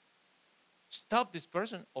negative. Stop this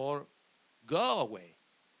person or go away.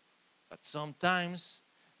 But sometimes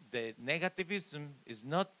the negativism is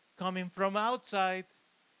not coming from outside.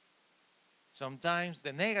 Sometimes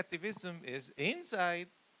the negativism is inside.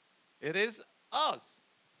 It is us.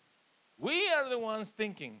 We are the ones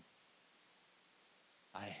thinking,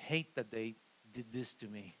 I hate that they did this to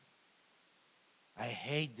me. I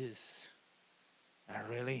hate this.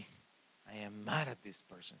 I am mad at this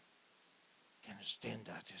person. Can't stand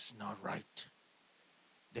that. It's not right.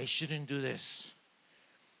 They shouldn't do this.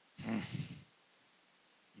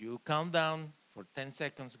 You calm down for 10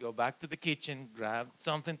 seconds, go back to the kitchen, grab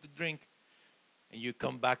something to drink, and you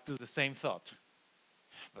come back to the same thought.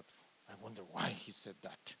 But I wonder why he said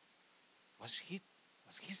that. Was he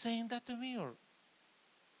saying that to me, or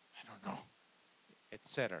I don't know,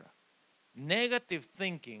 etc. Negative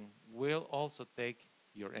thinking will also take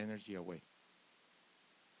your energy away.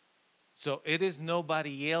 So it is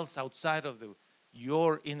nobody else outside of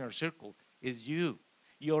your inner circle. It's you.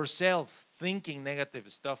 Yourself thinking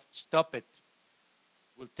negative stuff. Stop it.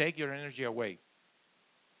 Will take your energy away.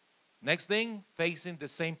 Next thing, facing the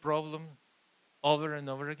same problem over and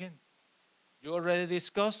over again. You already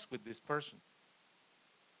discussed with this person.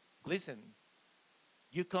 Listen,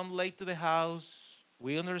 you come late to the house.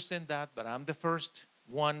 We understand that, but I'm the first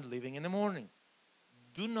one leaving in the morning.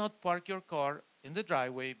 Do not park your car in the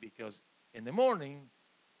driveway because in the morning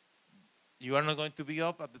you are not going to be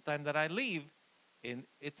up at the time that I leave, and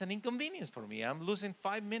it's an inconvenience for me. I'm losing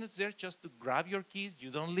 5 minutes there just to grab your keys. You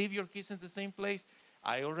don't leave your keys in the same place.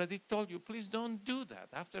 I already told you, please don't do that.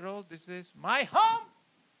 After all, this is my home.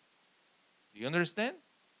 Do you understand?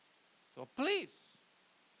 So please.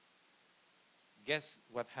 Guess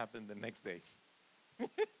what happened the next day?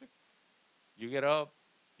 You get up.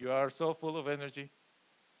 You are so full of energy.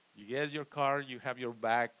 You get your car. You have your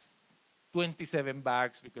bags, 27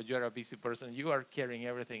 bags because you're a busy person. You are carrying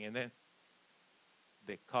everything. And then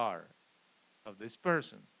the car of this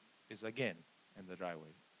person is again in the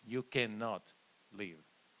driveway. You cannot leave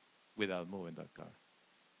without moving that car.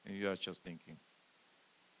 And you are just thinking,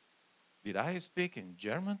 did I speak in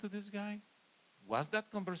German to this guy? Was that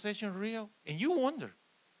conversation real? And you wonder,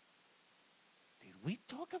 did we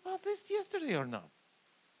talk about this yesterday or not?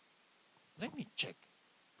 Let me check.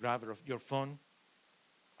 Grab your phone.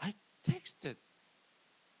 I texted.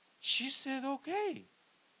 She said, okay.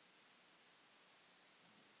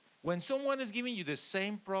 When someone is giving you the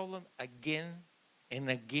same problem again and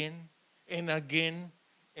again and again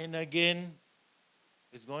and again,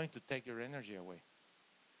 it's going to take your energy away.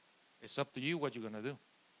 It's up to you what you're going to do.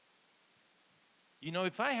 You know,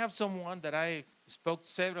 if I have someone that I spoke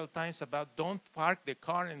several times about, don't park the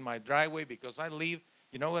car in my driveway because I leave,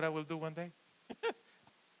 you know what I will do one day?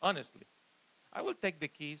 Honestly, I will take the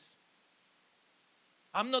keys.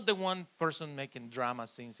 I'm not the one person making drama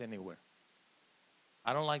scenes anywhere.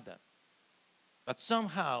 I don't like that. But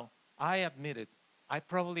somehow, I admit it, I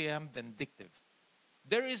probably am vindictive.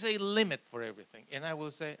 There is a limit for everything. And I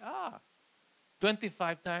will say,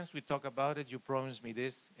 25 times we talk about it, you promised me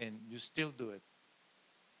this, and you still do it.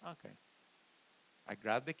 Okay. I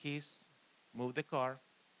grab the keys, move the car,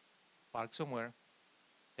 park somewhere,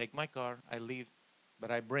 take my car, I leave, but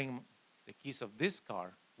I bring the keys of this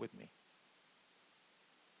car with me.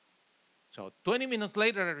 So 20 minutes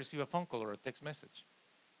later, I receive a phone call or a text message.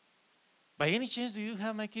 By any chance, do you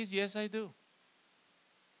have my keys? Yes, I do.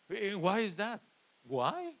 Why is that?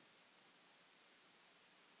 Why?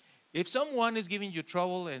 If someone is giving you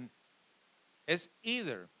trouble and it's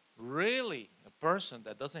either really a person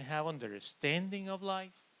that doesn't have understanding of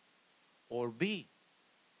life, or B,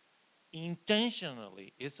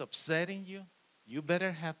 intentionally is upsetting you, you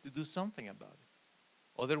better have to do something about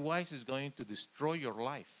it. Otherwise, it's going to destroy your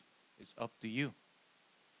life. It's up to you.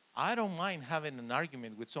 I don't mind having an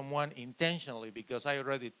argument with someone intentionally because I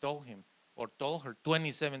already told him or told her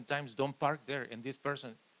 27 times, don't park there, and this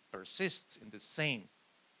person persists in the same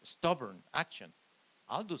stubborn action.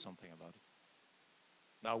 I'll do something about it.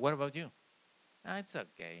 Now, what about you? It's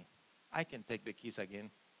okay. I can take the keys again.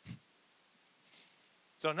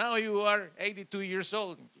 So now you are 82 years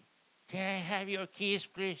old. Can I have your keys,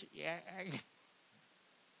 please? Yeah.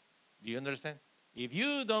 Do you understand? If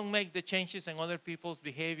you don't make the changes in other people's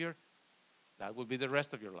behavior, that will be the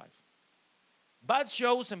rest of your life. Bad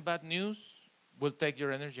shows and bad news will take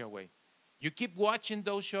your energy away. You keep watching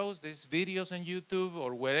those shows, these videos on YouTube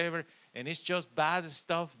or wherever, and it's just bad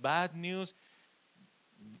stuff, bad news,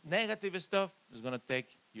 negative stuff is going to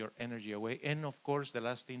take your energy away. And of course, the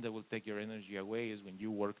last thing that will take your energy away is when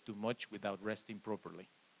you work too much without resting properly.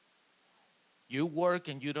 You work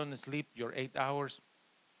and you don't sleep your 8 hours,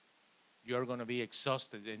 you're going to be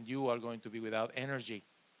exhausted and you are going to be without energy.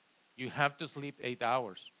 You have to sleep 8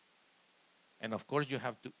 hours. And of course, you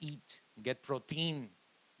have to eat, get protein,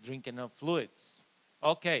 drink enough fluids.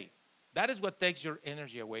 Okay, that is what takes your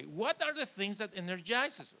energy away. What are the things that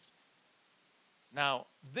energizes us? Now,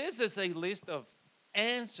 this is a list of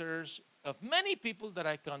answers of many people that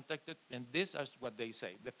I contacted, and this is what they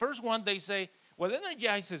say. The first one, they say, what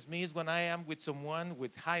energizes me is when I am with someone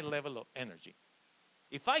with high level of energy.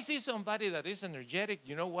 If I see somebody that is energetic,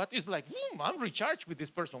 you know what? It's like, I'm recharged with this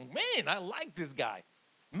person. Man, I like this guy.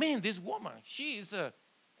 Man, this woman, she is a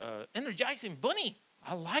energizing bunny.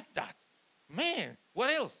 I like that. Man, what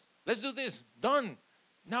else? Let's do this. Done.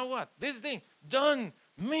 Now what? This thing. Done.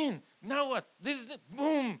 Man, now what? This is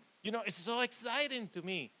boom. You know, it's so exciting to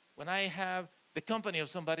me when I have the company of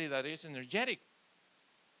somebody that is energetic.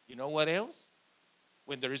 You know what else?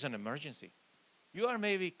 When there is an emergency. You are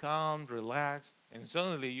maybe calm, relaxed, and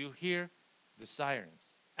suddenly you hear the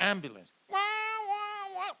sirens, ambulance. Wah,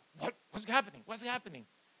 wah, wah. What's happening? What's happening?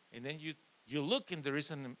 And then you look and there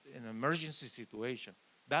is an emergency situation.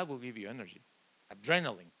 That will give you energy,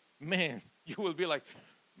 adrenaline. Man, you will be like,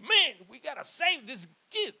 man, we got to save this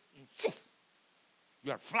kid.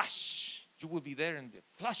 You are flash. You will be there in the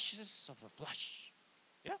flashes of a flash.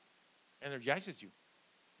 Yeah, energizes you.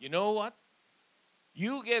 You know what?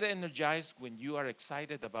 You get energized when you are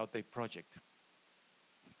excited about a project.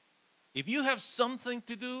 If you have something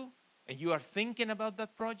to do and you are thinking about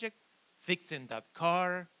that project, fixing that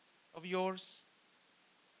car of yours,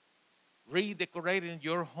 redecorating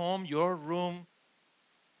your home, your room,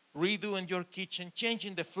 redoing your kitchen,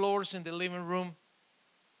 changing the floors in the living room,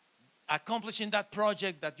 accomplishing that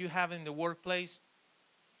project that you have in the workplace,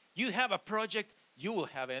 you have a project, you will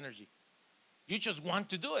have energy. You just want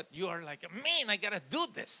to do it. You are like, man, I got to do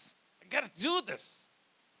this. I got to do this.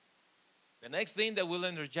 The next thing that will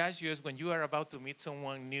energize you is when you are about to meet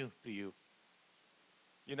someone new to you.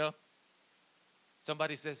 You know,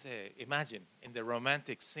 somebody says, hey, imagine in the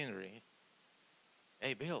romantic scenery,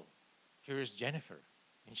 hey, Bill, here's Jennifer,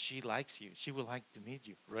 and she likes you. She would like to meet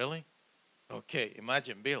you. Really? Okay,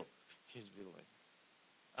 imagine Bill. He's Bill like,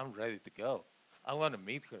 I'm ready to go. I want to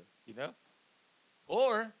meet her, you know?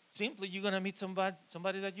 Or simply you're going to meet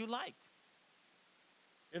somebody that you like.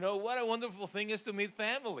 You know, what a wonderful thing is to meet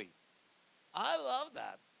family. I love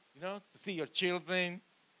that. You know, to see your children,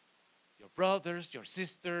 your brothers, your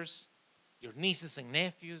sisters, your nieces and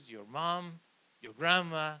nephews, your mom, your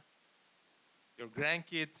grandma, your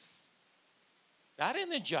grandkids. That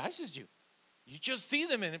energizes you. You just see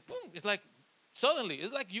them and boom, it's like suddenly,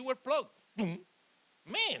 it's like you were plugged. Boom.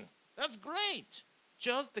 Man, that's great.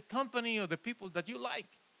 Just the company of the people that you like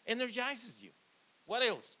energizes you. What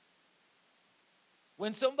else?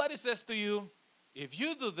 When somebody says to you, if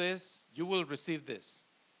you do this, you will receive this.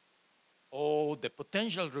 Oh, the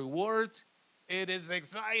potential reward, it is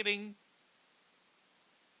exciting.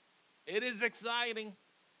 It is exciting.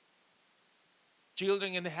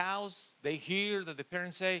 Children in the house, they hear that the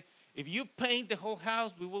parents say, if you paint the whole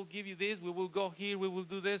house, we will give you this, we will go here, we will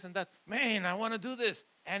do this and that. Man, I want to do this.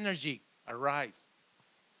 Energy arise.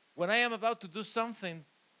 When I am about to do something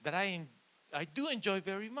that I do enjoy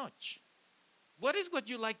very much, what is what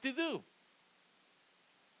you like to do?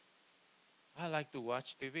 I like to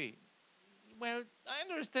watch TV. Well, I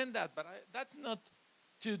understand that, but that's not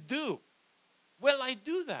to do. Well, I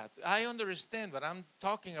do that. I understand, but I'm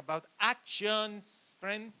talking about actions,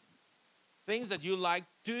 friend. Things that you like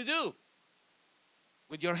to do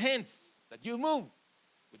with your hands, that you move,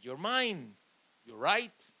 with your mind. You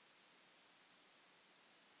write.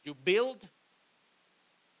 You build.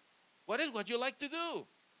 What is what you like to do?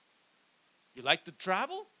 You like to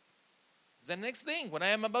travel? The next thing, when I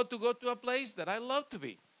am about to go to a place that I love to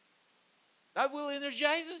be, that will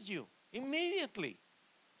energize you immediately.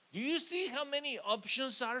 Do you see how many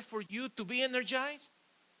options are for you to be energized?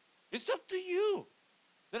 It's up to you.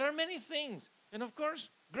 There are many things. And of course,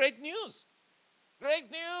 great news. Great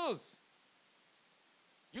news.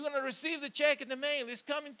 You're going to receive the check in the mail. It's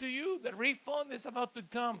coming to you. The refund is about to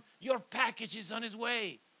come. Your package is on its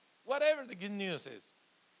way. Whatever the good news is.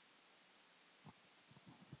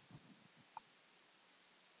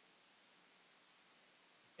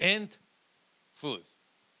 And food.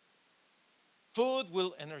 Food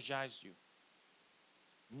will energize you.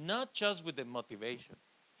 Not just with the motivation.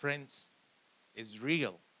 Friends, it's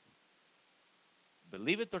real.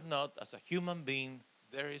 Believe it or not, as a human being,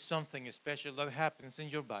 there is something special that happens in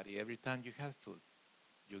your body every time you have food.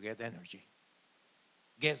 You get energy.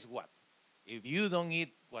 Guess what? If you don't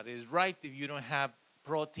eat what is right, if you don't have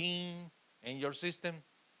protein in your system,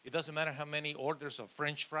 it doesn't matter how many orders of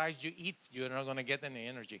French fries you eat, you're not going to get any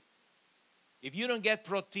energy. If you don't get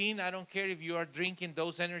protein, I don't care if you are drinking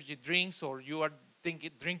those energy drinks or you are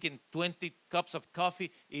drinking 20 cups of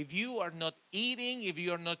coffee. If you are not eating, if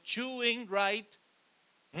you are not chewing right,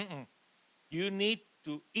 you need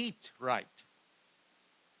to eat right.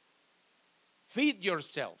 Feed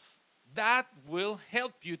yourself. That will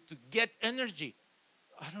help you to get energy.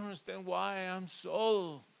 I don't understand why I'm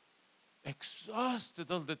so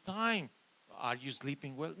exhausted all the time. Are you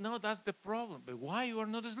sleeping well? No, that's the problem. But why you are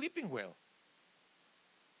not sleeping well?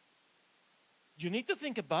 You need to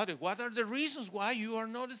think about it. What are the reasons why you are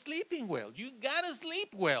not sleeping well? You gotta sleep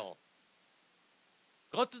well.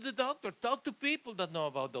 Go to the doctor. Talk to people that know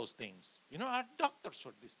about those things. You know, are doctors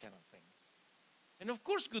for these kind of things. And of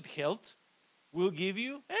course, good health will give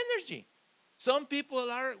you energy. Some people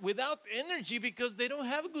are without energy because they don't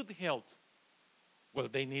have good health. Well,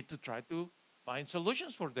 they need to try to find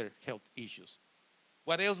solutions for their health issues.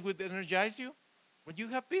 What else would energize you? When you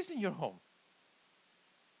have peace in your home.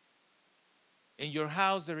 In your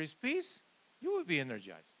house there is peace, you will be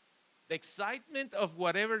energized. The excitement of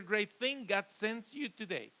whatever great thing God sends you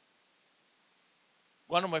today.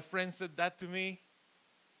 One of my friends said that to me.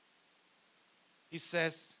 He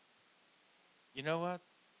says, you know what?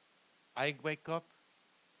 I wake up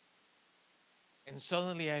and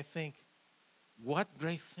suddenly I think, what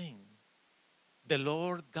great thing the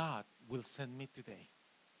Lord God will send me today.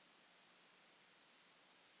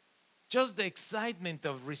 Just the excitement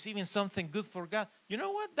of receiving something good for God. You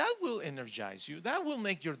know what? That will energize you. That will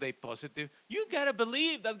make your day positive. You got to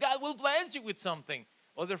believe that God will bless you with something.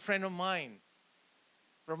 Other friend of mine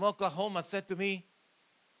from Oklahoma said to me,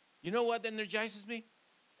 you know what energizes me?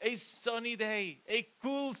 A sunny day, a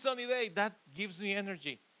cool sunny day. That gives me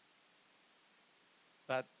energy.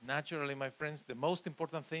 But naturally, my friends, the most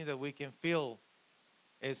important thing that we can feel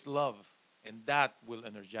is love. And that will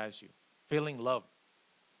energize you. Feeling love.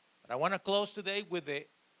 But I want to close today with the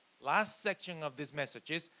last section of this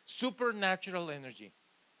message. Is supernatural energy.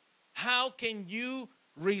 How can you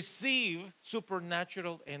receive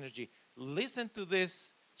supernatural energy? Listen to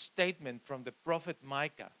this statement from the prophet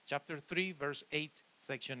Micah, chapter 3, verse 8,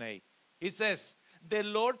 section A. He says, the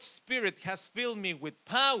Lord's Spirit has filled me with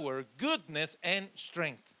power, goodness, and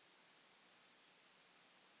strength.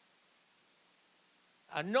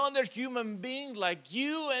 Another human being like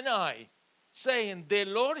you and I saying, the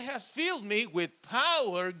Lord has filled me with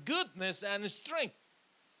power, goodness, and strength.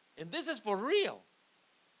 And this is for real.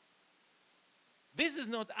 This is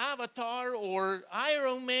not Avatar or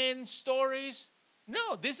Iron Man stories.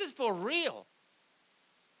 No, this is for real.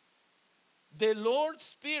 The Lord's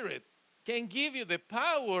Spirit can give you the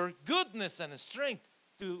power, goodness, and strength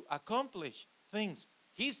to accomplish things.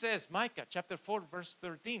 He says, Micah chapter 4, verse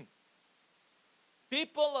 13,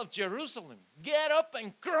 people of Jerusalem, get up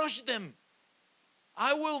and crush them.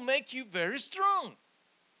 I will make you very strong.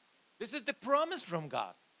 This is the promise from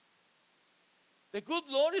God. The good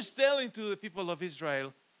Lord is telling to the people of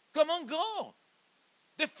Israel, come on, go.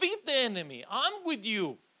 Defeat the enemy. I'm with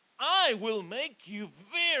you. I will make you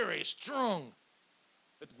very strong.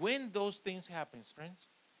 But when those things happen, friends,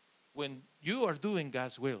 when you are doing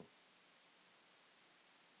God's will,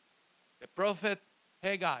 the prophet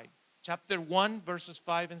Haggai, chapter 1, verses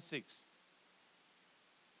 5 and 6.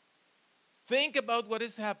 Think about what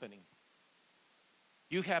is happening.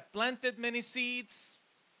 You have planted many seeds,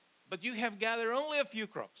 but you have gathered only a few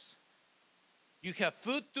crops. You have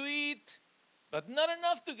food to eat, but not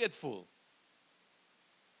enough to get full.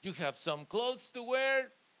 You have some clothes to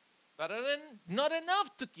wear, but not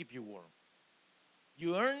enough to keep you warm.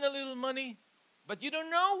 You earn a little money, but you don't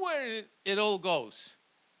know where it all goes.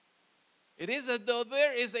 It is as though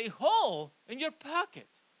there is a hole in your pocket.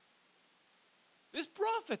 This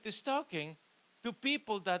prophet is talking to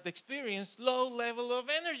people that experience low level of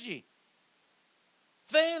energy,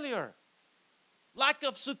 failure, lack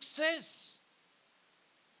of success.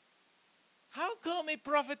 How come a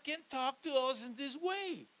prophet can talk to us in this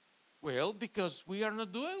way? Well, because we are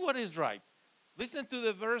not doing what is right. Listen to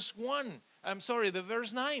the verse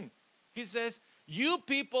 9. He says, you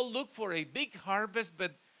people look for a big harvest,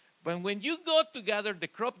 but when you go to gather the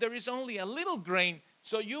crop, there is only a little grain.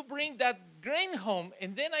 So you bring that grain home,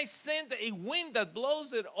 and then I send a wind that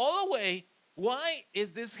blows it all away. Why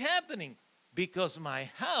is this happening? Because my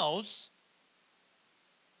house,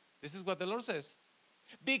 this is what the Lord says,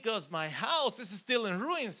 because my house is still in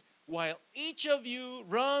ruins, while each of you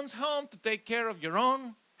runs home to take care of your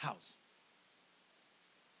own house.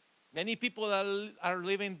 Many people are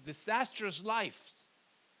living disastrous lives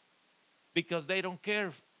because they don't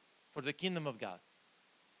care for the kingdom of God.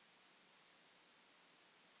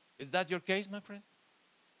 Is that your case, my friend?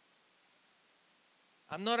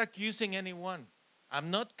 I'm not accusing anyone.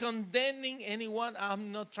 I'm not condemning anyone.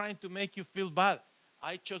 I'm not trying to make you feel bad.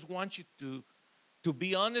 I just want you to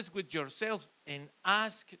be honest with yourself and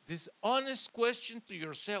ask this honest question to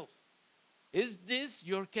yourself. Is this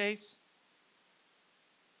your case?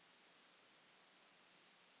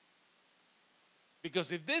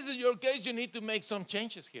 Because if this is your case, you need to make some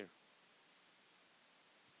changes here.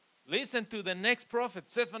 Listen to the next prophet,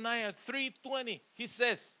 Zephaniah 3:20. He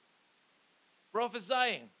says,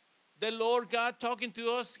 prophesying, the Lord God talking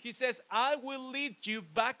to us, he says, I will lead you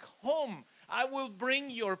back home. I will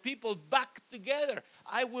bring your people back together.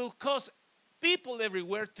 I will cause people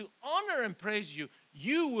everywhere to honor and praise you.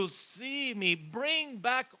 You will see me bring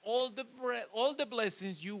back all the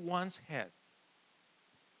blessings you once had.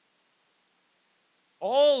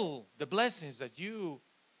 All the blessings that you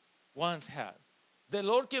once had. The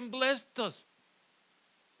Lord can bless us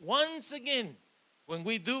once again when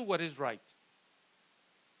we do what is right.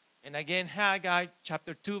 And again, Haggai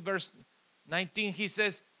chapter 2, verse 19, he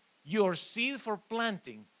says, your seed for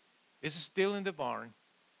planting is still in the barn.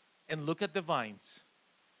 And look at the vines,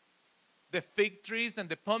 the fig trees and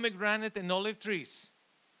the pomegranate and olive trees.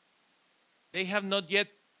 They have not yet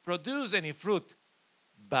produced any fruit,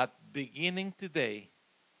 but beginning today,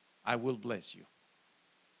 I will bless you.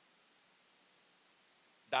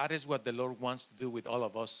 That is what the Lord wants to do with all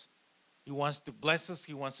of us. He wants to bless us.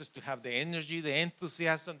 He wants us to have the energy, the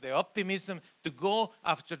enthusiasm, the optimism to go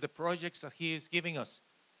after the projects that He is giving us.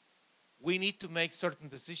 We need to make certain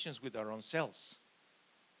decisions with our own selves.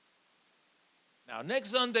 Now, next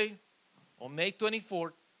Sunday, on May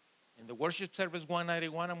 24th, in the worship service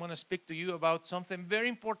 191, I'm going to speak to you about something very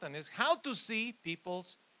important. It's how to see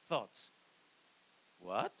people's thoughts.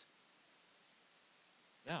 What?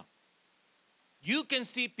 Yeah. You can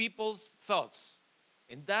see people's thoughts,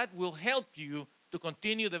 and that will help you to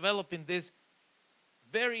continue developing this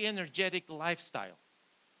very energetic lifestyle.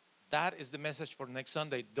 That is the message for next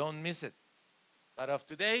Sunday. Don't miss it. But of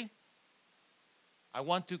today, I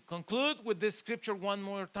want to conclude with this scripture one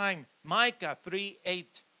more time. Micah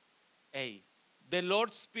 3:8a. The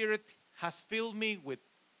Lord's Spirit has filled me with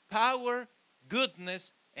power,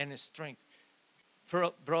 goodness, and strength.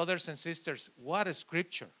 For brothers and sisters, what a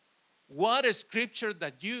scripture. What a scripture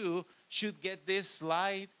that you should get this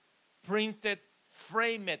slide, print it,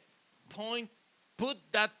 frame it, put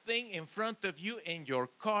that thing in front of you in your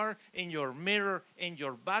car, in your mirror, in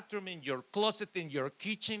your bathroom, in your closet, in your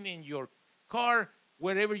kitchen, in your car,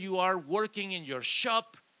 wherever you are working, in your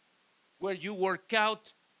shop, where you work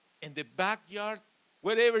out, in the backyard,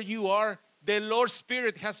 wherever you are. The Lord's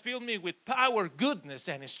Spirit has filled me with power, goodness,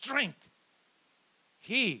 and strength.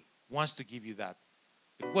 He wants to give you that.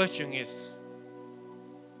 The question is,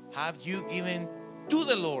 have you given to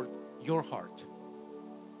the Lord your heart?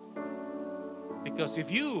 Because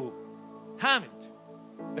if you haven't,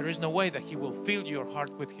 there is no way that He will fill your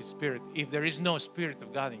heart with His Spirit if there is no Spirit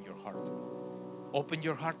of God in your heart. Open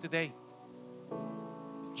your heart today.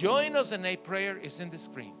 Join us in a prayer. It's in the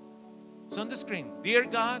screen. It's on the screen. Dear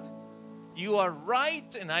God, you are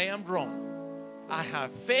right and I am wrong. I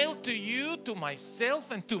have failed to you, to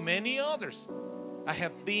myself, and to many others. I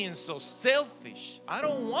have been so selfish. I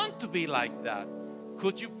don't want to be like that.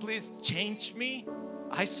 Could you please change me?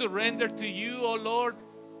 I surrender to you, oh Lord.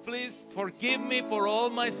 Please forgive me for all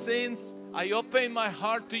my sins. I open my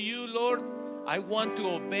heart to you, Lord. I want to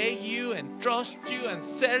obey you and trust you and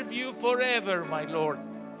serve you forever, my Lord.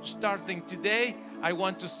 Starting today, I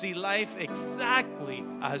want to see life exactly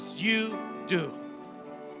as you do.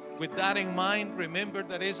 With that in mind, remember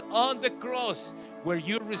that it's on the cross where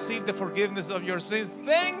you receive the forgiveness of your sins.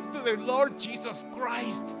 Thanks to the Lord Jesus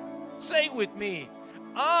Christ. Say with me,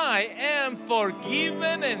 I am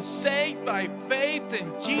forgiven and saved by faith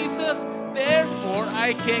in Jesus. Therefore,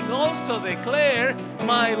 I can also declare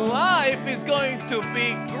my life is going to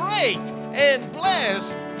be great and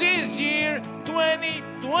blessed this year,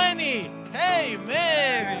 2020.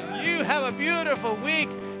 Amen. You have a beautiful week.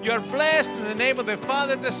 You're blessed in the name of the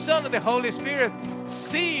Father, the Son, and the Holy Spirit.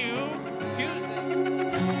 See you Tuesday.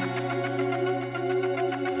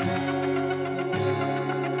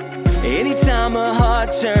 Anytime a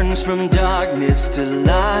heart turns from darkness to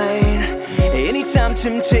light, anytime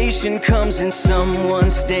temptation comes and someone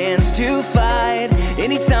stands to fight,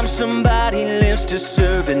 anytime somebody lives to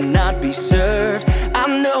serve and not be served, I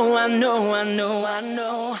know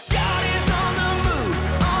God is on the move,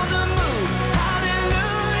 hallelujah.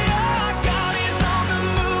 God is on the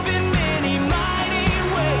move in many mighty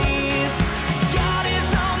ways. God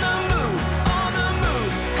is on the move,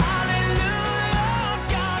 hallelujah.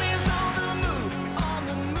 God is on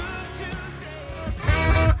the move today.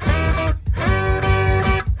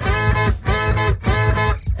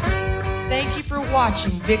 Thank you for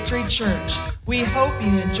watching Victory Church. We hope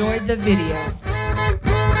you enjoyed the video.